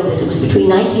Morgan built this, it was between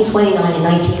 1929 and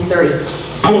 1930.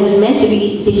 And it was meant to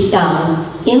be the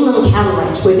inland cattle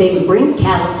ranch where they would bring the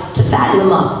cattle to fatten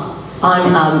them up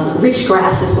on rich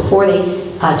grasses before they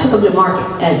took them to market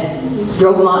and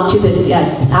drove them out to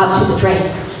the train.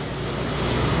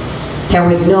 There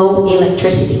was no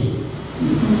electricity.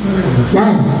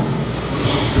 None.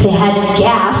 They had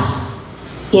gas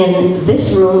in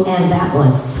this room and that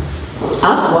one.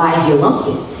 Otherwise, you lumped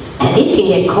it. And it can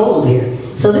get cold here.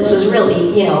 So this was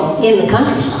really, you know, in the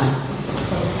countryside.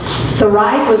 The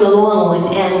ride was a long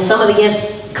one, and some of the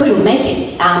guests couldn't make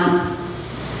it.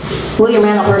 William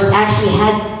Randolph Hearst actually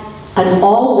had an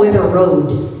all-weather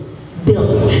road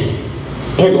built.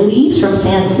 It leaves from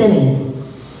San Simeon,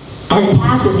 and it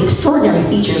passes extraordinary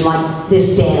features like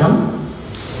this dam,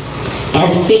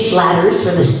 and fish ladders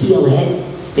for the steelhead,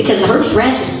 because the Hearst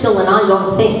Ranch is still an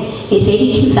ongoing thing. It's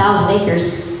 82,000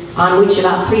 acres on which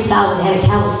about 3,000 head of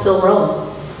cattle still roam.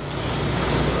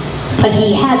 But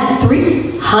he had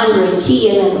 300, he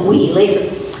and then we later,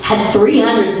 had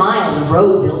 300 miles of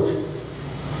road built.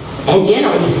 And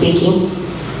generally speaking,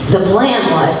 the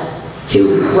plan was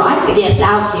to ride the guests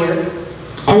out here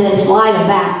and then fly them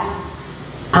back.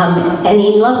 And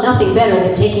he loved nothing better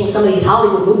than taking some of these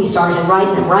Hollywood movie stars and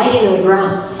riding them right into the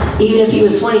ground. Even if he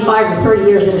was 25 or 30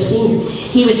 years their senior.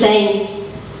 He was saying,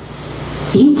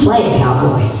 "You play a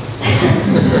cowboy."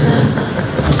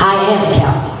 I am a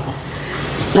cowboy.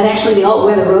 But actually the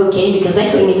all-weather road came because they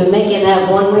couldn't even make it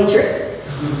that one-way trip.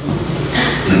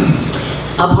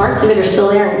 Parts of it are still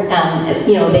there.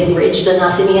 You know, they bridged the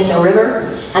Nacitone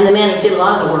River, and the man who did a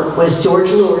lot of the work was George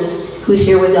Lures, who's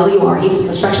here with LUR. He was a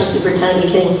construction superintendent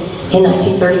beginning in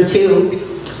 1932,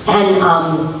 and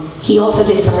he also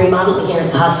did some remodeling here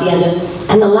at the Hacienda.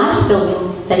 And the last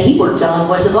building that he worked on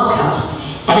was a bunkhouse,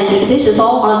 and this is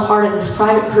all on part of this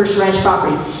private Hearst Ranch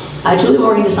property. Julie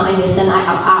Morgan designed this, and the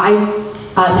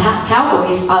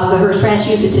cowboys of the Hearst Ranch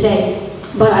use it today.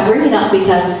 But I bring it up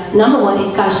because, number one,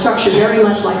 it's got a structure very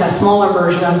much like a smaller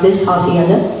version of this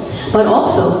hacienda, but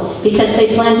also because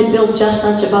they plan to build just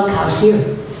such a bunkhouse here.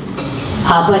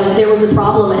 But there was a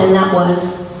problem, and that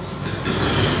was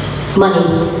money.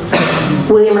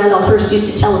 William Randolph Hearst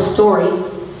used to tell a story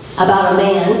about a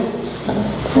man,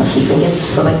 let's see if we can get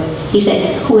this going, he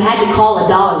said, who had to call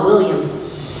 $1 William,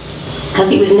 because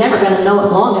he was never going to know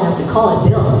it long enough to call it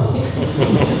Bill.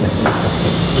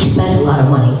 He spent a lot of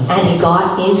money, and he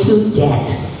got into debt.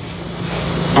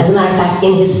 As a matter of fact,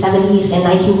 in his 70s, in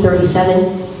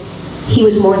 1937, he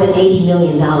was more than $80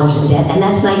 million in debt, and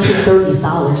that's 1930s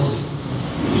dollars.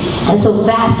 And so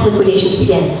vast liquidations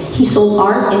began. He sold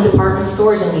art in department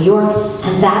stores in New York,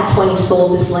 and that's when he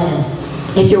sold this land.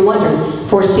 If you're wondering,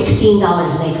 for $16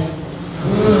 an acre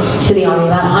to the Army,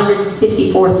 about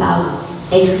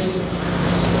 154,000 acres.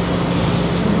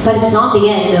 But it's not the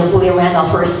end of William Randolph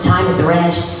Hearst's time at the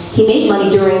ranch. He made money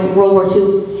during World War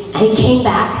II, and he came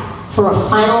back for a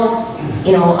final,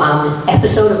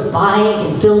 episode of buying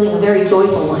and building, a very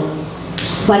joyful one.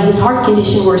 But his heart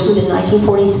condition worsened in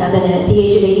 1947, and at the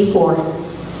age of 84,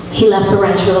 he left the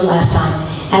ranch for the last time.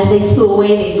 As they flew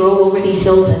away, they drove over these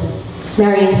hills, and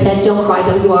Marion said, "Don't cry,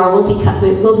 W.R.,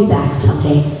 we'll be back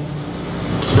someday."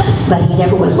 But he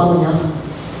never was well enough.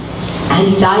 And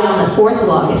he died on the 4th of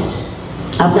August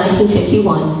of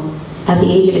 1951 at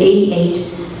the age of 88.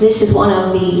 This is one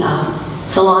of the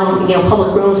salon,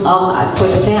 public rooms for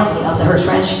the family of the Hearst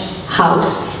Ranch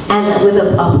house, and with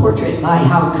a portrait by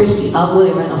Howard Christie of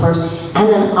William Randolph Hearst. And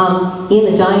then in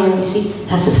the dining room, you see,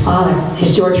 that's his father,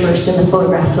 is George Hearst in the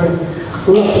photograph, sort of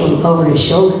looking over his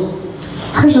shoulder.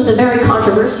 Hearst was a very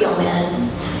controversial man.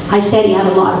 I said he had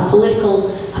a lot of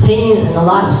political opinions and a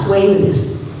lot of sway with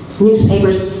his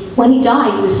newspapers. When he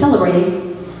died, he was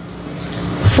celebrated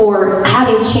for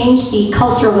having changed the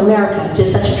culture of America to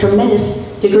such a tremendous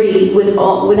degree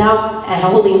without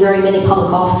holding very many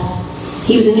public offices.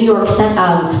 He was a New York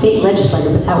state legislator,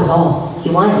 but that was all. He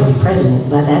wanted to be president,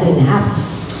 but that didn't happen.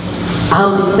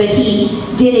 But he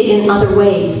did it in other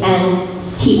ways, and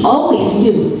he always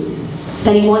knew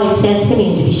that he wanted San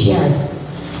Simeon to be shared.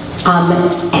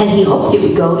 And he hoped it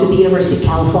would go to the University of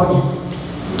California.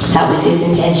 That was his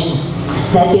intention.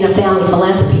 That had been a family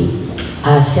philanthropy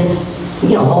since,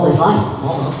 all his life,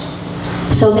 almost.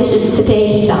 So this is the day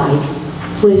he died,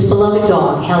 with his beloved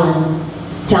dog, Helen,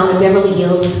 down in Beverly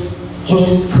Hills, in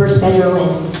his Hearst bedroom,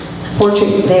 and the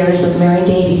portrait there is of Marion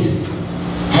Davies.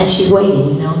 And she's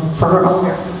waiting, for her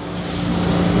owner,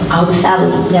 who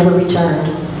sadly never returned.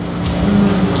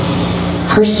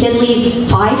 Hearst did leave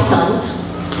 5 sons,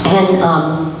 and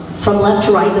from left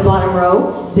to right, the bottom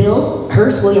row, Bill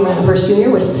Hearst, William Randolph Hearst Jr.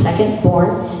 was the second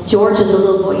born. George is the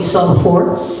little boy you saw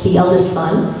before, the eldest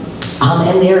son.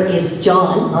 And there is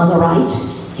John on the right,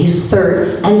 he's the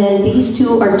third. And then these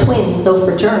two are twins, though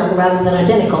fraternal rather than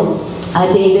identical,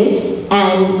 David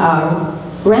and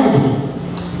Randy.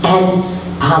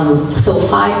 And so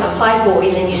five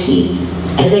boys, and you see,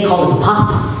 as they call them,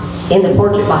 Pop, in the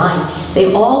portrait behind.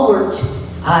 They all worked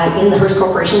in the Hearst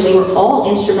Corporation. They were all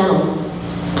instrumental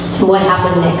in what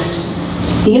happened next.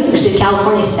 The University of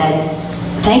California said,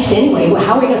 "Thanks anyway,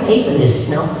 how are we going to pay for this,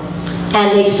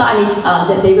 And they decided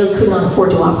that they really could not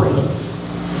afford to operate it.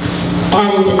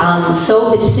 And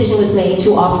so the decision was made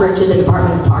to offer it to the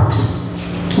Department of Parks,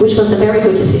 which was a very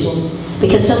good decision,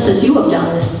 because just as you have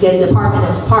done this, the Department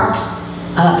of Parks,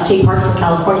 State Parks in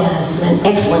California, has done an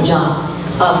excellent job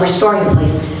of restoring the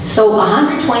place. So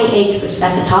 120 acres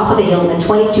at the top of the hill and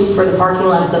 22 for the parking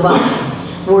lot at the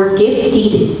bottom were gift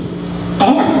deeded.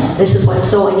 And this is what's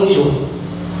so unusual: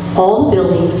 all the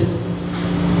buildings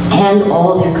and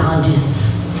all their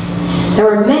contents. There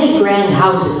are many grand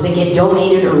houses that get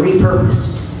donated or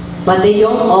repurposed, but they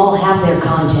don't all have their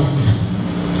contents.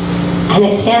 And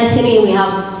at San Simeon, we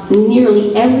have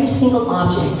nearly every single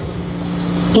object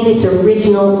in its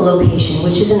original location,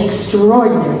 which is an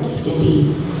extraordinary gift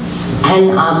indeed.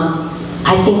 And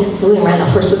I think William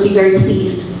Randolph Hearst would be very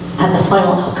pleased at the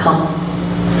final outcome.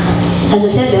 As I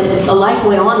said, the life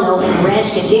went on though, and the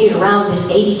ranch continued around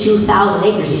this 82,000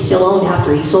 acres he still owned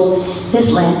after he sold this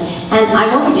land. And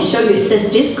I wanted to show you, it says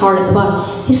discard at the bottom.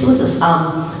 This was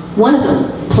one of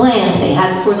the plans they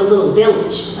had for the little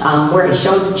village where I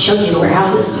showed you the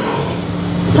warehouses.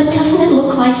 But doesn't it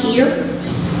look like here?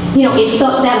 It's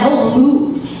that whole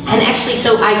mood. And actually,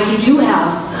 so you do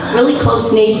have really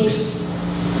close neighbors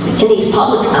in these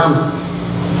public,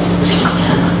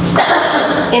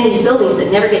 in these buildings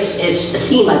that never get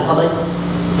seen by the public.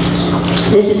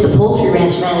 This is the poultry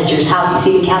ranch manager's house. You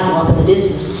see the castle up in the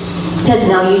distance. That's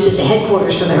now used as a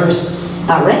headquarters for the Hearst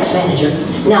ranch manager.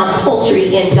 Now,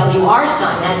 poultry in W.R.'s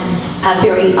time had a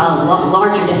very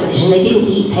larger definition. They didn't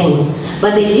eat penguins,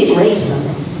 but they did raise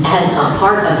them as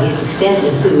part of his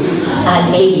extensive zoo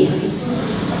and aviary.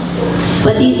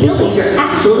 But these buildings are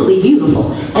absolutely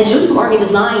beautiful, and Judy Morgan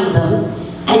designed them,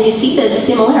 and you see the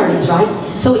similarities,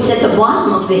 right? So it's at the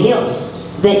bottom of the hill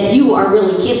that you are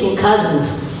really kissing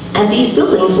cousins, and these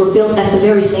buildings were built at the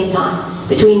very same time,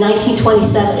 between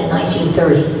 1927 and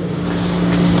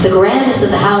 1930. The grandest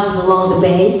of the houses along the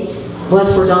bay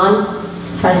was for Don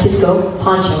Francisco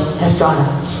Pancho Estrada,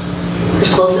 his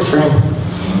closest friend.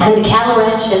 And the cattle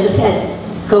ranch, as I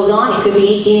said, goes on. It could be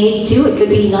 1882, it could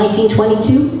be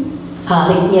 1922.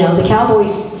 The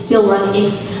cowboys still run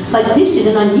it. But this is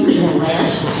an unusual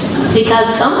ranch because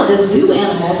some of the zoo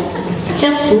animals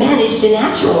just managed to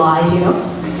naturalize, And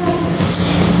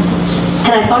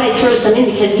I thought I'd throw some in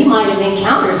because you might have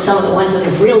encountered some of the ones that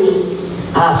have really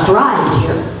thrived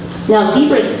here. Now,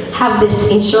 zebras have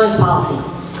this insurance policy.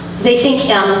 They think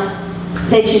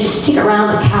they should stick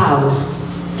around the cows,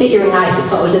 figuring, I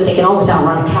suppose, that they can always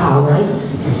outrun a cow, right?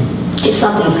 If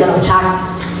something's going to attack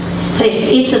them. But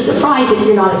it's a surprise if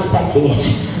you're not expecting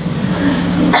it.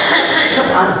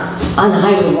 on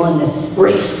Highway 1, the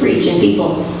brakes screech and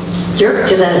people jerk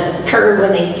to the curb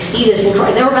when they see this and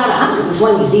cry. There were about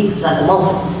 120 zebras at the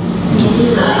moment.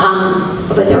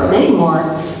 But there are many more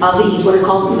of these, what are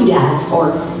called oodads,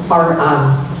 or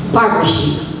barber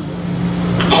sheep.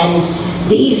 And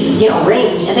these,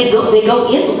 range, and they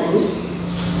go inland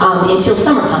until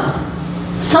summertime.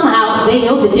 Somehow, they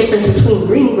know the difference between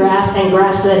green grass and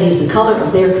grass that is the color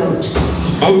of their coat.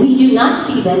 And we do not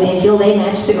see them until they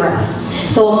match the grass.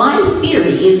 So my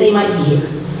theory is they might be here.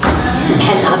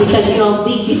 And because,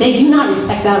 they do not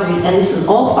respect boundaries, and this was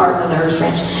all part of the Hearst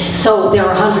Ranch. So there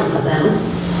are hundreds of them.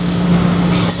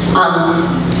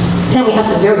 Then we have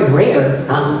some very rare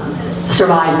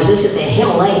survivors. This is a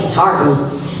Himalayan targu.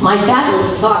 My fabulous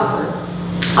photographer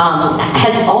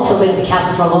has also been at the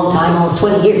castle for a long time, almost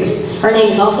 20 years. Her name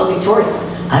is also Victoria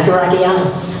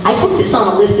Garagiano. I put this on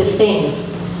a list of things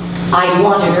I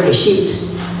wanted her to shoot.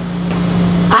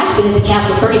 I've been at the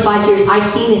castle 35 years. I've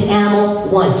seen this animal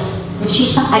once. She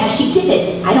did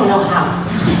it. I don't know how.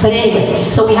 But anyway,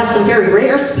 so we have some very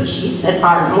rare species that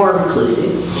are more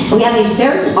reclusive. And we have these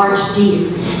very large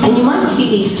deer. And you might see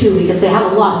these too because they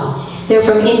have a lot of them. They're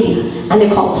from India, and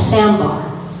they're called sambar.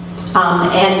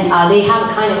 They have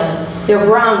kind of they're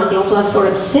brown, but they also have sort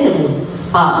of cinnamon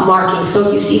markings. So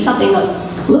if you see something that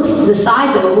looks the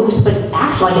size of a moose but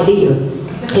acts like a deer,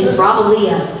 it's probably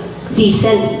a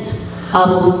descendant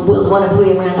of one of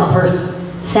William Randolph Hearst's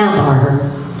sambar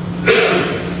herd.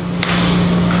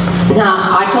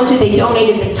 Now, I told you they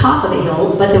donated the top of the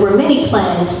hill, but there were many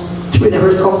plans through the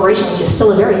Hearst Corporation, which is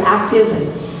still a very active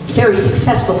and very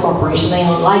successful corporation. They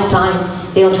own Lifetime,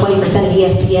 they own 20% of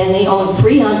ESPN, they own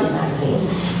 300 magazines,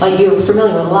 but you're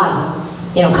familiar with a lot of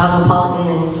them. Cosmopolitan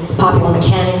and Popular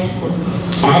Mechanics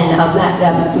and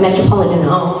Metropolitan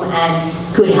Home and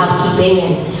Good Housekeeping.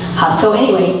 And so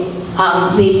anyway,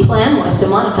 the plan was to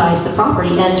monetize the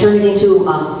property and turn it into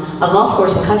a golf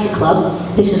course and country club.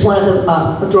 This is one of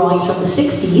the drawings from the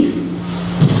 60s.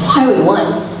 So Highway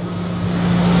 1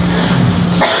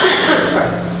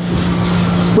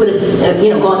 would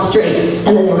have gone straight,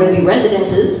 and then there were going to be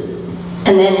residences,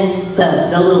 and then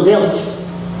the little village.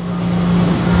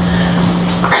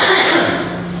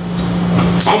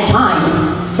 At times,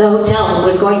 the hotel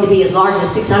was going to be as large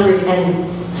as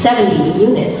 670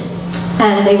 units,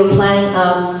 and they were planning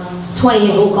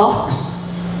 28-hole golf course.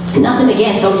 Nothing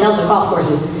against hotels or golf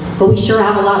courses, but we sure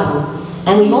have a lot of them.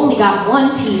 And we've only got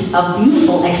one piece of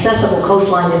beautiful, accessible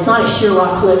coastline that's not a sheer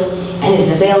rock cliff and is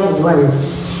available to everyone.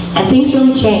 And things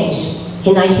really changed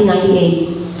in 1998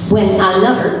 when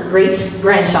another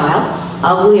great-grandchild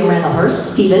of William Randolph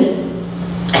Hearst, Stephen,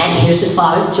 and here's his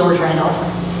father, George Randolph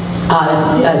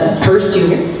Hearst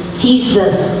Jr. He's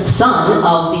the son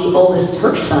of the oldest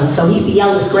Hearst son, so he's the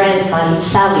youngest grandson. He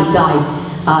sadly died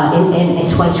in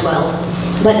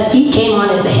 2012. But Steve came on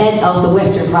as the head of the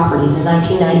Western Properties in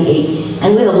 1998,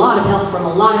 and with a lot of help from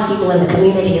a lot of people in the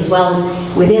community as well as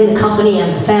within the company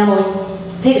and the family,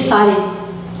 they decided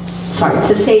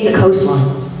to save the coastline.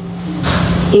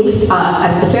 It was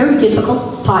a very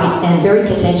difficult fight and very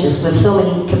contentious with so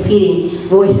many competing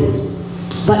voices.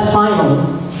 But finally,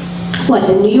 what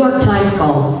the New York Times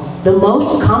called the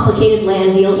most complicated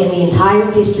land deal in the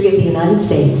entire history of the United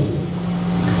States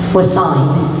was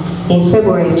signed in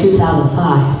February of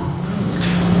 2005.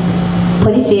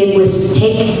 What it did was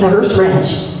take the Hearst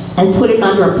Ranch and put it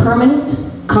under a permanent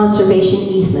conservation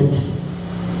easement.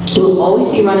 It will always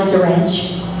be run as a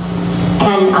ranch.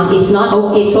 And it's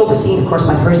overseen, of course,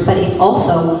 by Hearst, but it's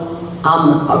also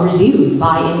reviewed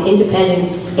by an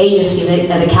independent agency,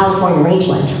 the California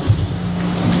Rangeland Trust.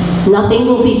 Nothing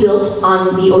will be built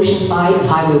on the ocean side of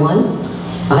Highway 1.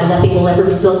 Nothing will ever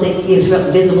be built that is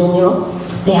visible,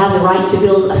 They have the right to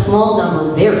build a small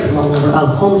number, very small number,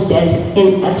 of homesteads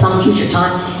at some future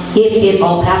time, if it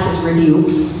all passes review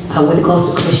with the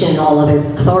Coastal Commission and all other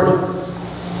authorities.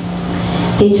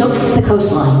 They took the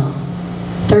coastline,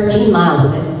 13 miles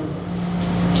of it,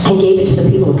 and gave it to the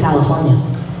people of California.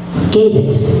 Gave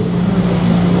it.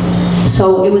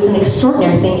 So it was an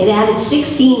extraordinary thing. It added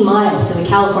 16 miles to the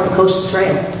California Coastal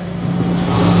Trail.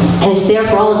 And it's there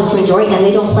for all of us to enjoy, and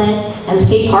they don't plan, and the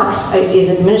state parks is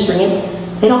administering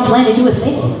it, they don't plan to do a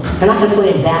thing. They're not going to put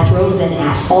in bathrooms and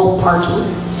asphalt parking.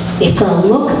 It's going to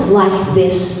look like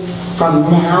this from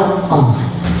now on.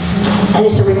 And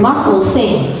it's a remarkable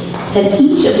thing that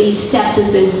each of these steps has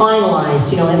been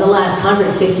finalized, you know, in the last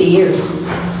 150 years.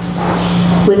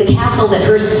 With a castle that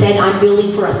Hearst said, I'm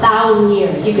building for 1,000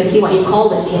 years. You can see why he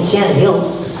called it the Enchanted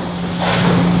Hill.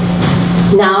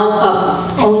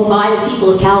 Now owned by the people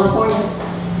of California.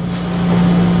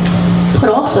 But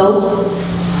also,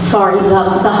 sorry,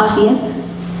 the hacienda.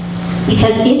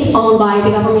 Because it's owned by the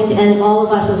government and all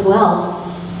of us as well.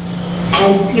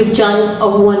 And you've done a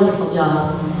wonderful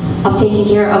job of taking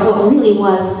care of what really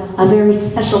was a very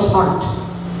special part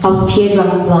of the Piedra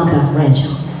Blanca Rancho.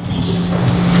 Thank you.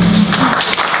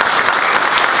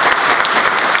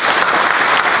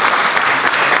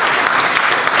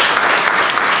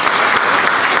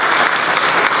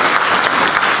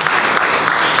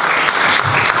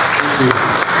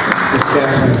 Ms.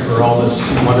 Kastner, for all this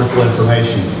wonderful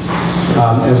information.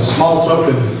 As a small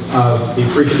token of the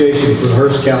appreciation for the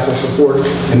Hearst Castle support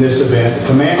in this event, the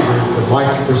command group would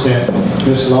like to present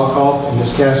Ms. Lockoff and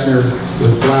Ms. Kastner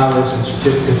with flowers and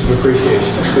certificates of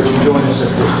appreciation. Could you join us at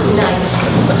this? Nice.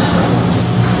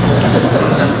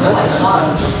 Oh, I saw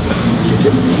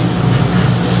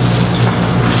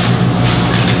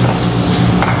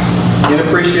it. In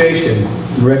appreciation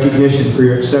and recognition for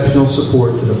your exceptional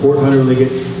support to the Fort Hunter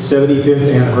Liggett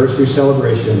 75th anniversary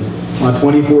celebration on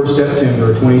 24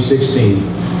 September 2016,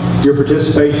 your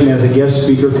participation as a guest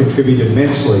speaker contributed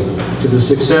immensely to the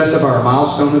success of our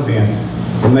milestone event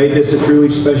and made this a truly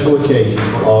special occasion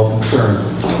for all concerned.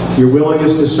 Your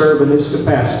willingness to serve in this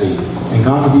capacity and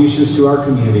contributions to our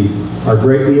community are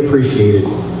greatly appreciated,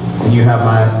 and you have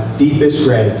my deepest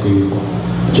gratitude.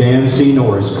 Jan C.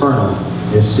 Norris, Colonel,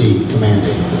 SC,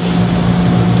 Commanding.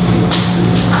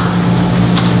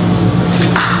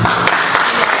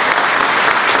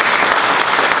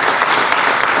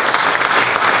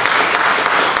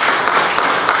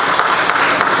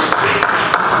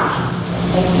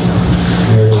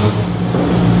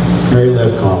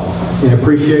 In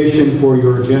appreciation for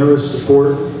your generous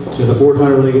support to the Fort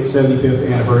Hunter Liggett 75th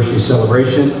anniversary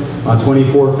celebration on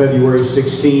 24 February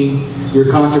 16,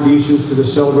 your contributions to the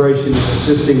celebration and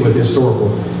assisting with historical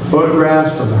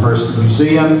photographs from the Hearst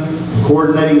Museum and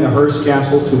coordinating the Hearst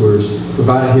Castle tours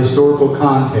provided historical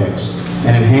context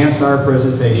and enhanced our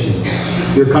presentation.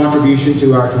 Your contribution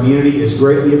to our community is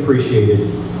greatly appreciated,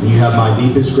 and you have my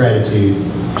deepest gratitude.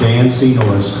 Jan C.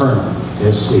 Norris, Colonel,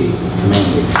 SC,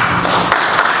 Commanding.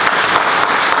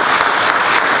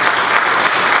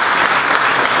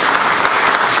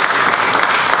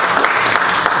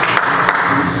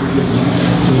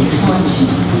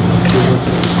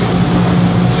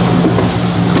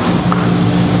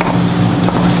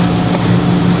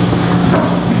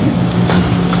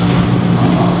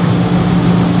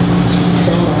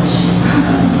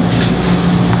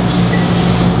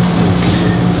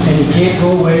 Can't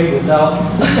go away without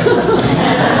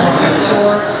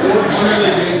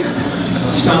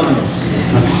stomachs.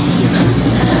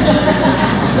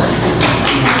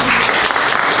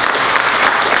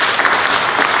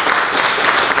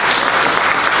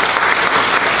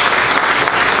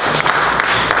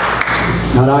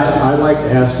 Now, I'd like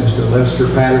to ask Mr. Lester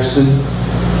Patterson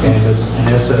and Ms.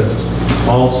 Vanessa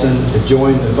Paulson to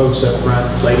join the folks up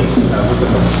front. Ladies, with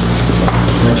the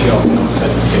let you all know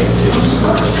that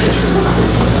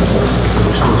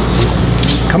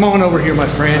Come on over here, my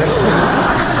friend.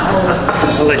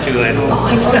 I'll let you land.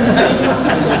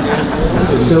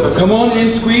 So come on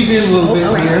in, squeeze in a little bit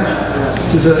here.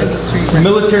 This is a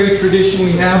military tradition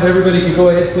we have. Everybody can go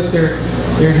ahead and put their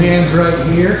hands right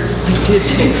here. I did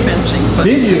take fencing, but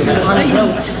did you?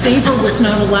 saber was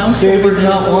not allowed. Saber's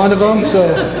not one of them,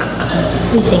 so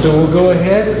we'll go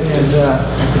ahead and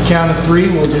at the count of 3,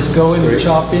 we'll just go in and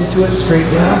chop into it straight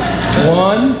down.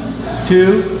 1,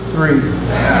 2, 3.